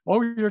said,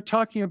 "Oh, you're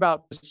talking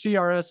about the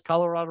CRS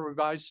Colorado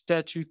Revised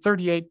Statute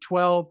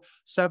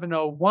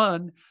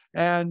 3812-701,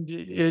 and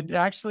it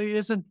actually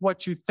isn't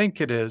what you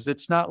think it is.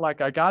 It's not like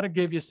I got to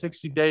give you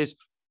 60 days.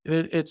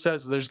 It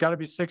says there's got to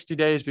be 60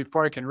 days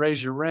before I can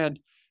raise your rent."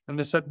 And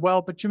they said,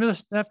 "Well, but you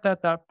missed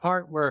that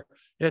part where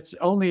it's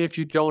only if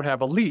you don't have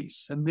a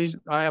lease." And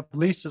I have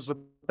leases with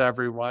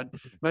everyone.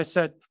 And I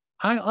said,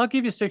 I'll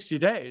give you 60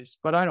 days,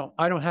 but I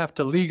don't have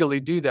to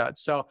legally do that.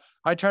 So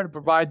I try to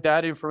provide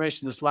that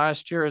information. This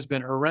last year has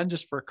been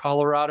horrendous for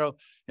Colorado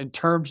in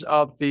terms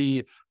of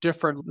the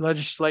different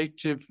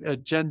legislative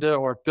agenda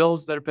or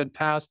bills that have been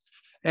passed.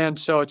 And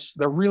so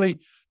they're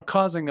really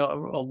causing a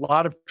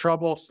lot of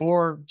trouble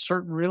for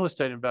certain real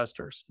estate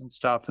investors and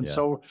stuff. And Yeah.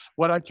 so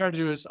what I try to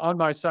do is on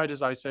my site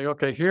is I say,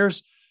 okay,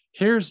 here's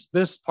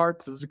this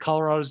part that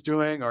Colorado's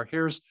doing, or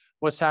here's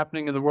what's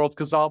happening in the world.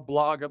 Cause I'll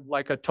blog,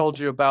 like I told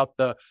you about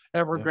the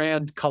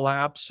Evergrande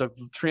collapse of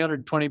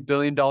 $320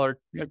 billion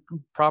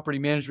property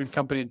management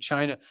company in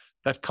China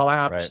that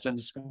collapsed, and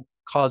it's going to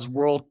cause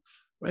world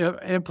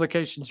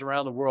implications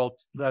around the world,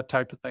 that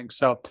type of thing.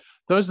 So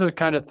those are the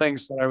kind of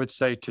things that I would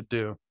say to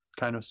do.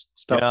 Kind of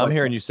stuff. Yeah, I'm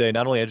hearing you say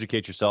not only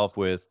educate yourself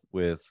with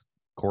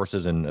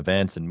courses and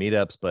events and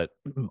meetups, but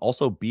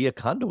also be a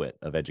conduit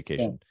of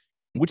education,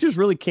 which is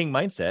really king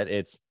mindset.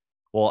 It's,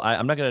 well,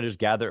 I'm not going to just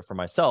gather it for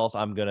myself.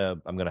 I'm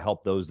gonna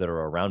help those that are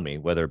around me,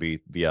 whether it be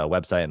via a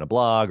website and a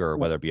blog, or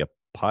whether it be a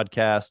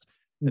podcast.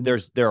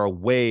 There are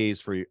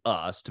ways for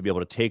us to be able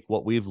to take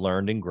what we've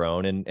learned and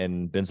grown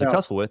and been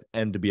successful with,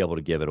 and to be able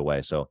to give it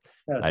away. So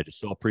I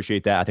just so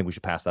appreciate that. I think we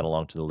should pass that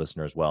along to the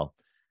listener as well.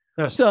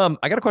 Yes. I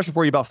got a question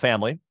for you about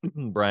family,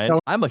 Brian.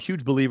 I'm a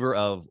huge believer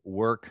of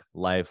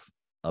work-life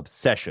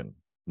obsession,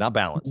 not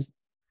balance.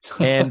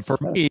 And for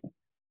me,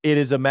 it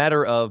is a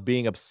matter of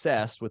being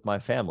obsessed with my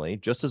family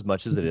just as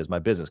much as it is my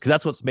business, because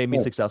that's what's made me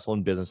successful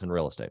in business and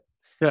real estate.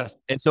 Yes.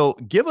 And so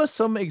give us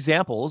some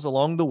examples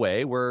along the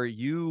way where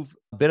you've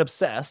been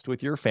obsessed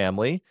with your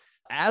family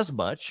as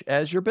much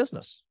as your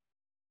business.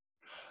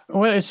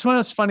 Well, it's one of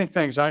those funny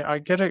things. I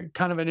get a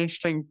kind of an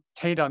interesting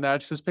take on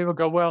that, because people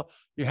go, "Well,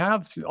 you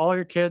have all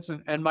your kids,"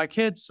 and my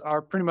kids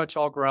are pretty much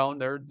all grown.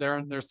 They're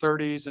in their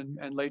 30s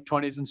and late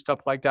 20s and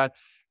stuff like that.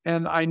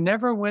 And I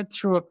never went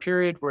through a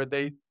period where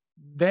they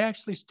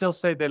actually still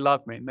say they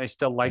love me and they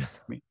still like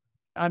me.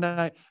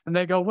 And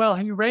they go, "Well,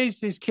 you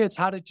raised these kids.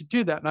 How did you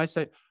do that?" And I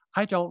say,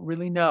 "I don't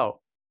really know.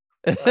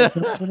 I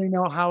don't really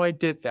know how I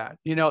did that."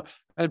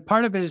 And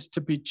part of it is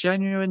to be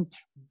genuine,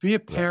 be a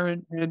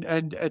parent.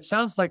 And it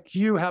sounds like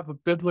you have a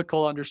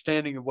biblical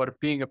understanding of what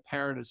being a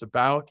parent is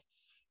about.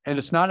 And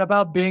it's not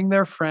about being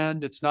their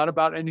friend. It's not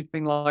about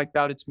anything like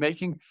that. It's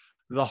making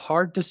the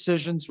hard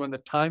decisions when the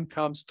time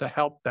comes to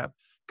help them.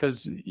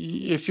 Because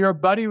if you're a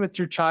buddy with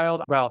your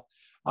child, well,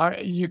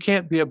 you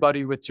can't be a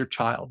buddy with your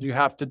child. You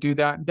have to do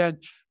that. And then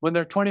when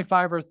they're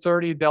 25 or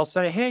 30, they'll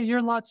say, "Hey, you're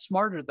a lot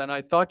smarter than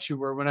I thought you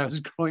were when I was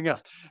growing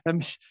up."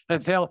 And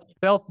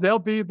they'll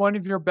be one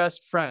of your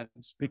best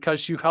friends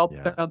because you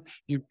helped them,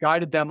 you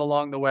guided them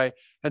along the way.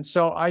 And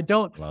so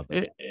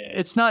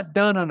it's not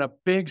done on a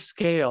big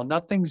scale.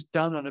 Nothing's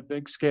done on a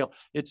big scale.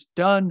 It's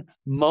done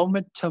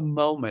moment to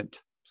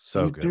moment.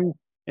 So good.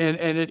 And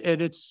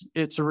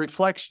it's a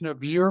reflection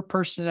of your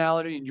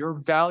personality and your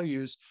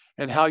values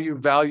and how you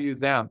value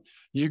them.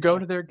 You go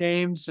to their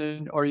games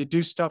or you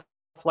do stuff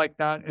like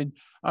that. And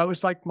I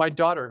was like my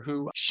daughter,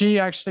 who she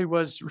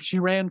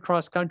ran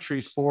cross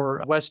country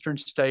for Western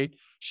State.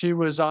 She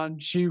ran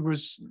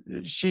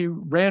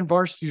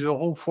varsity the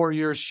whole 4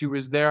 years she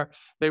was there.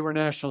 They were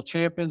national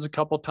champions a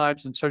couple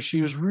times. And so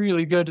she was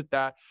really good at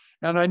that.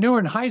 And I knew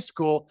in high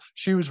school,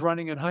 she was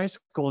running in high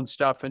school and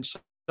stuff. And so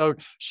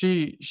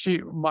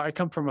I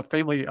come from a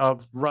family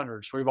of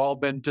runners. We've all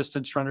been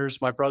distance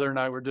runners. My brother and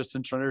I were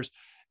distance runners,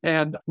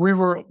 and we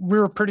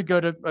were pretty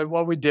good at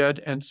what we did.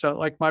 And so,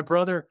 like my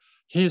brother,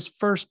 his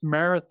first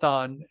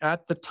marathon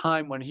at the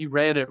time when he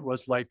ran it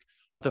was like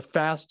the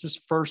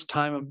fastest first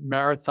time a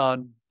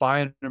marathon by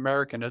an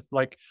American at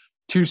like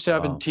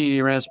 2:17. Wow.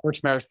 He ran his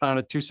first marathon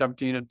at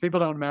 2:17, and people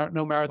don't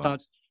know marathons.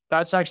 Wow.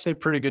 That's actually a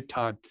pretty good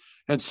time.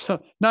 And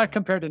so, not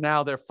compared to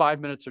now, they're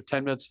 5 minutes or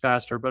 10 minutes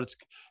faster, but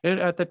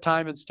at the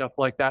time and stuff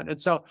like that. And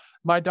so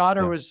my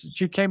daughter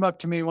she came up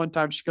to me one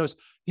time. She goes,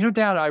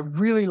 Dad, I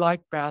really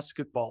like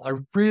basketball. I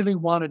really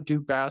want to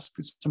do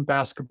some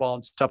basketball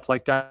and stuff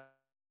like that.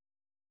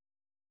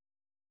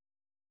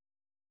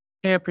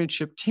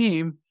 Championship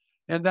team.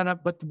 And then,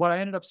 but what I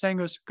ended up saying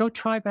was, go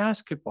try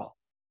basketball.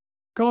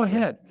 Go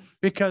ahead,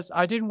 because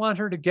I didn't want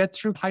her to get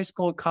through high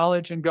school and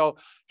college and go,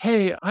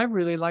 hey, I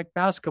really like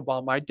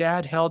basketball. My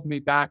dad held me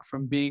back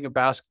from being a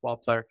basketball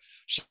player.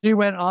 She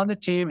went on the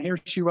team. Here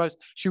she was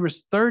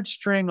third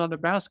string on the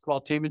basketball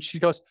team. And she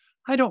goes,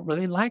 I don't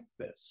really like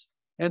this.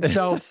 And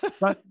so,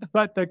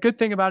 but the good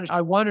thing about it,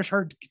 I wanted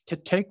her to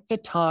take the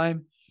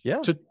time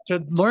to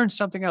learn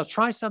something else,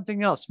 try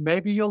something else.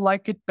 Maybe you'll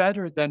like it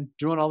better than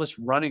doing all this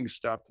running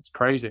stuff. It's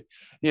crazy,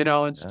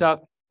 and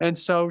stuff. And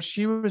so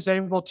she was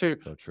able to,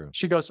 so true.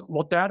 She goes,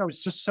 well, Dad, I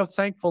was just so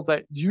thankful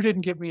that you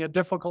didn't give me a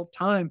difficult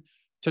time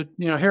to,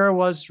 here I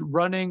was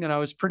running and I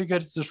was pretty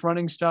good at this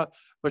running stuff,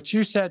 but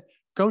you said,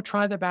 go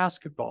try the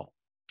basketball,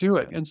 do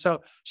it. And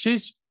so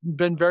she's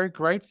been very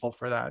grateful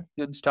for that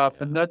and stuff.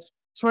 And that's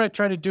what I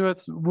try to do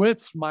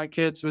with my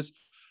kids was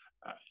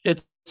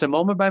it's a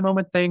moment by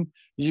moment thing.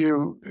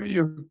 You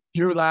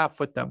laugh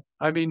with them.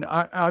 I mean,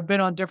 I've been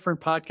on different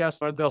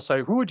podcasts where they'll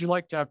say, who would you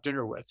like to have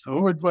dinner with?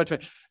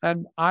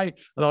 And they'll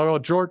go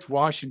George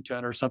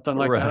Washington or something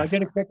like that. I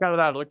get a kick out of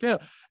that. Like, yeah.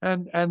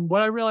 And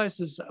what I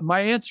realized is my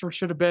answer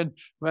should have been,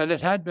 and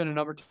it had been a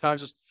number of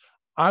times, is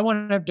I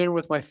want to have dinner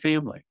with my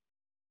family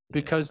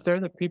because they're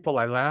the people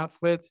I laugh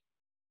with.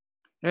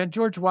 And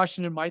George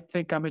Washington might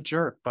think I'm a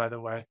jerk, by the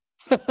way.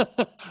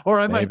 Or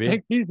I might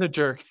think he's a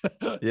jerk.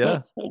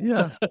 Yeah.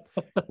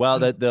 Well,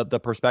 the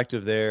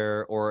perspective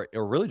there, or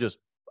really just,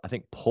 I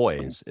think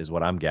poise is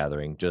what I'm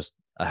gathering. Just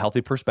a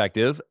healthy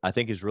perspective, I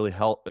think is really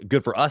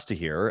good for us to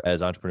hear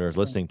as entrepreneurs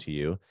listening to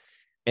you.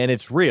 And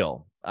it's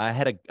real. I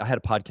had a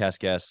podcast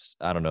guest,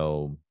 I don't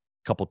know,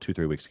 a couple,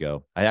 2-3 weeks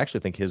ago. I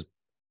think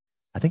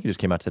he just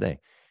came out today.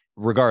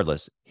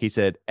 Regardless, he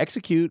said,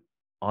 execute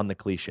on the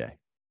cliche.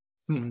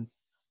 Mm-hmm.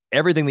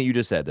 Everything that you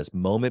just said, this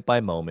moment by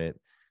moment,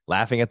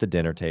 laughing at the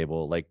dinner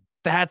table, like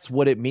that's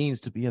what it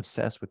means to be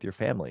obsessed with your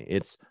family.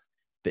 It's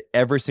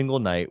every single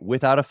night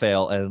without a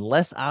fail,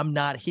 unless I'm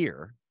not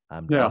here,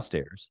 I'm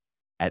downstairs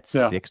at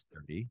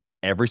 6:30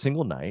 every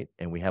single night.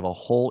 And we have a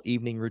whole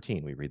evening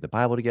routine. We read the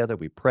Bible together,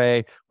 we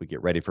pray, we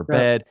get ready for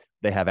bed.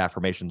 They have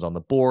affirmations on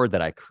the board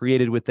that I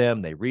created with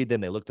them. They read them,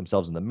 they look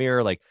themselves in the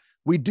mirror. Like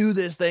we do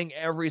this thing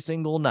every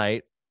single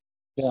night.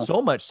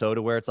 So much so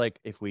to where it's like,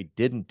 if we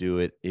didn't do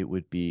it, it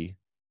would be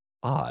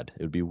odd.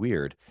 It would be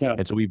weird.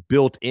 And so we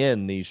built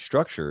in these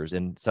structures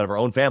inside of our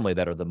own family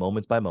that are the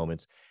moments by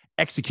moments,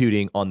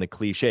 executing on the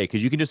cliche.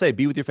 Because you can just say,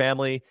 be with your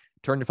family,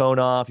 turn your phone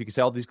off. You can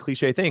say all these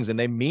cliche things and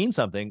they mean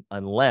something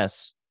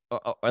unless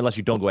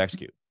you don't go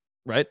execute.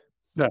 Right?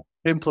 Yeah.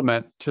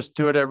 Implement. Just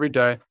do it every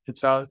day.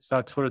 That's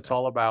what it's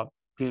all about.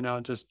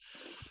 Just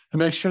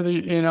make sure that,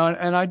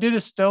 and I do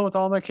this still with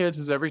all my kids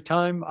is every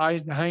time I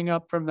hang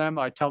up from them,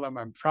 I tell them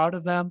I'm proud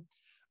of them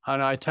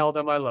and I tell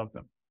them I love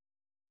them.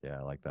 Yeah,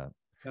 I like that.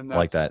 I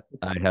like that.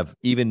 I have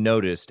even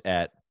noticed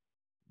at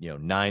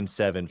 9,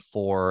 7,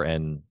 4,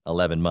 and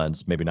 11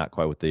 months, maybe not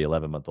quite with the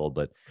 11-month-old,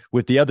 but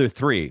with the other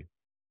 3,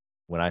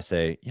 when I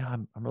say,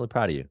 I'm really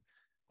proud of you,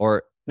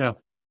 or I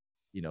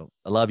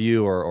love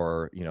you,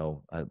 or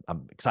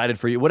I'm excited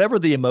for you, whatever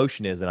the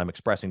emotion is that I'm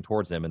expressing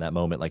towards them in that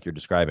moment, like you're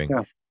describing,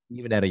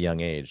 even at a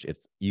young age,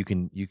 it's you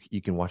can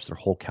watch their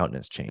whole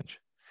countenance change,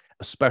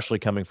 especially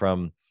coming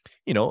from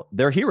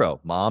their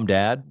hero, mom,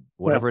 dad,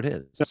 whatever it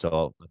is.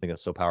 So I think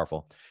that's so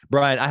powerful.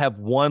 Brian, I have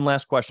one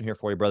last question here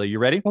for you, brother. You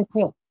ready? Oh,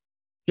 cool.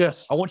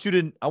 Yes. I want you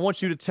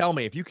to tell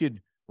me, if you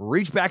could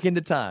reach back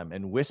into time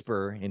and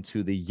whisper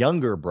into the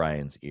younger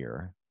Brian's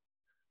ear,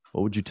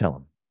 what would you tell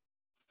him?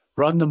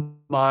 Run the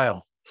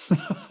mile.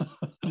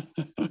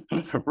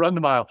 Run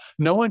the mile.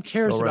 No one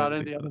cares about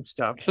any of the other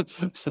stuff.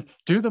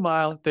 Do the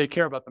mile. They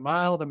care about the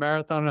mile, the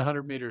marathon, and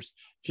 100 meters.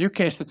 If you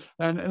can't,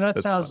 and that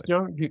sounds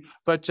joking,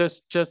 but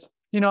just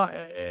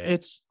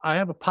I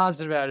have a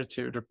positive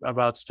attitude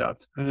about stuff,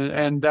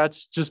 and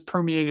that's just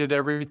permeated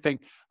everything.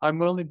 I'm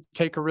willing to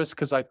take a risk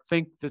because I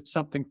think that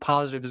something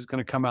positive is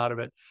going to come out of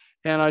it.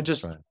 And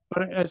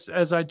but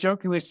as I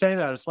jokingly say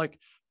that, it's like,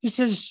 You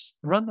just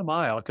run the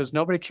mile because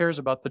nobody cares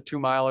about the 2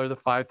 mile or the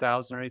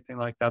 5,000 or anything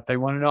like that. They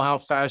want to know how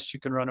fast you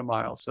can run a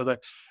mile. So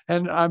that,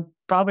 and I'm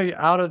probably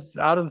out of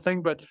the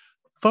thing, but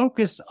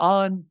focus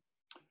on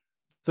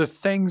the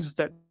things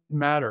that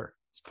matter.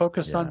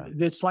 Focus Yeah, on,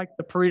 it's like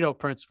the Pareto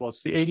principle.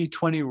 It's the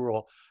 80-20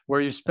 rule, where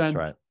you that's spend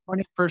right.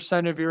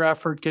 20% of your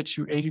effort gets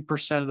you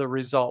 80% of the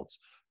results.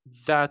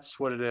 That's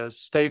what it is.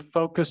 Stay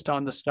focused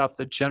on the stuff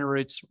that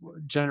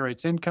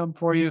generates income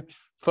for you.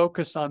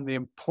 Focus on the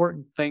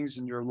important things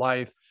in your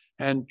life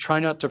and try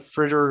not to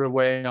fritter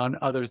away on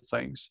other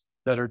things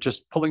that are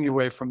just pulling you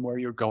away from where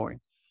you're going.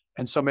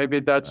 And so maybe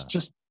that's Uh,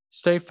 just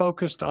stay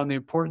focused on the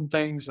important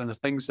things and the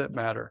things that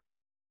matter.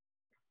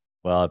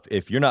 Well,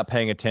 if you're not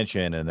paying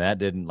attention and that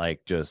didn't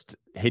like just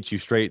hit you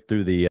straight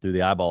through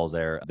the eyeballs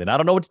there, then I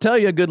don't know what to tell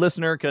you, good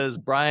listener, because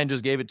Brian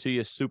just gave it to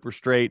you super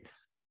straight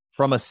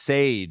from a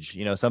sage,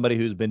 somebody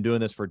who's been doing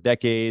this for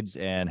decades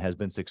and has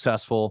been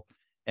successful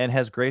and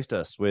has graced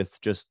us with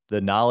just the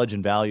knowledge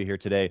and value here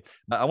today.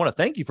 I want to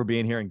thank you for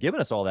being here and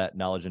giving us all that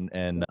knowledge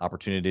and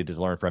opportunity to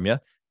learn from you.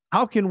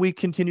 How can we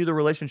continue the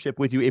relationship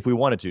with you if we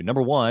wanted to?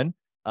 Number one,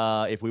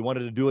 if we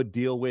wanted to do a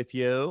deal with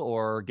you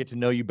or get to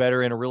know you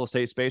better in a real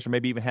estate space, or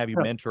maybe even have you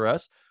Sure. mentor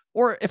us,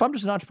 or if I'm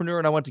just an entrepreneur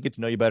and I want to get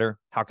to know you better,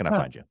 how can I Yeah.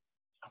 find you?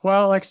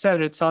 Well, like I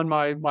said, it's on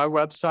my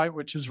website,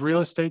 which is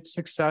real estate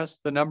success,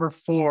 the number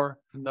 4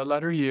 and the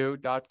letter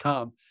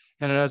U.com.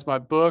 And it has my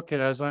book, it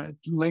has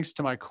links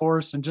to my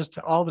course and just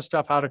all the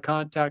stuff, how to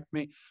contact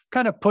me.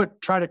 Kind of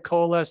try to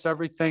coalesce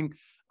everything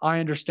I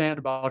understand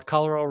about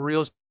Colorado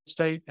real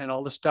estate and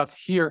all the stuff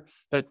here,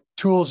 that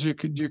tools you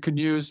can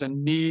use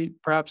and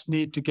perhaps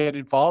need to get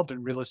involved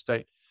in real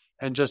estate.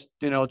 And just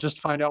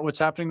find out what's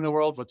happening in the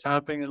world, what's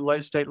happening in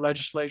the state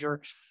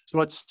legislature. So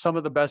what's some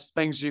of the best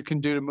things you can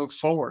do to move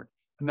forward.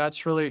 And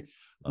that's really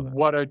Love it.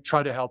 what I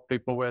try to help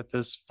people with,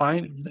 is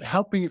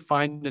helping you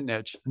find a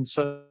niche. And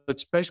so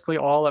it's basically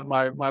all at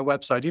my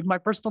website. Even my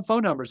personal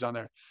phone number's on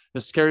there,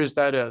 as scary as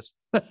that is.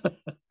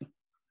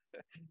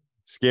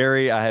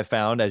 Scary, I have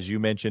found, as you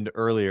mentioned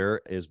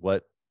earlier, is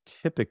what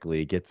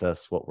typically gets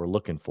us what we're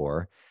looking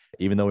for.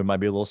 Even though we might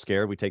be a little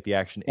scared, we take the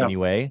action Yeah.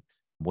 anyway.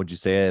 What'd you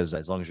say?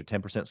 As long as you're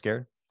 10%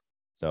 scared?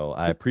 So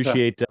I Yeah.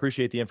 appreciate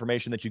the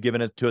information that you've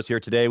given it to us here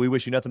today. We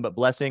wish you nothing but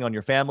blessing on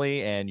your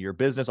family and your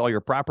business, all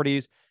your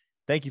properties.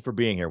 Thank you for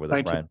being here with us,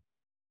 Thank you. Brian.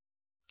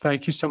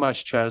 Thank you so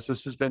much, Chaz.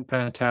 This has been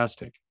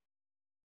fantastic.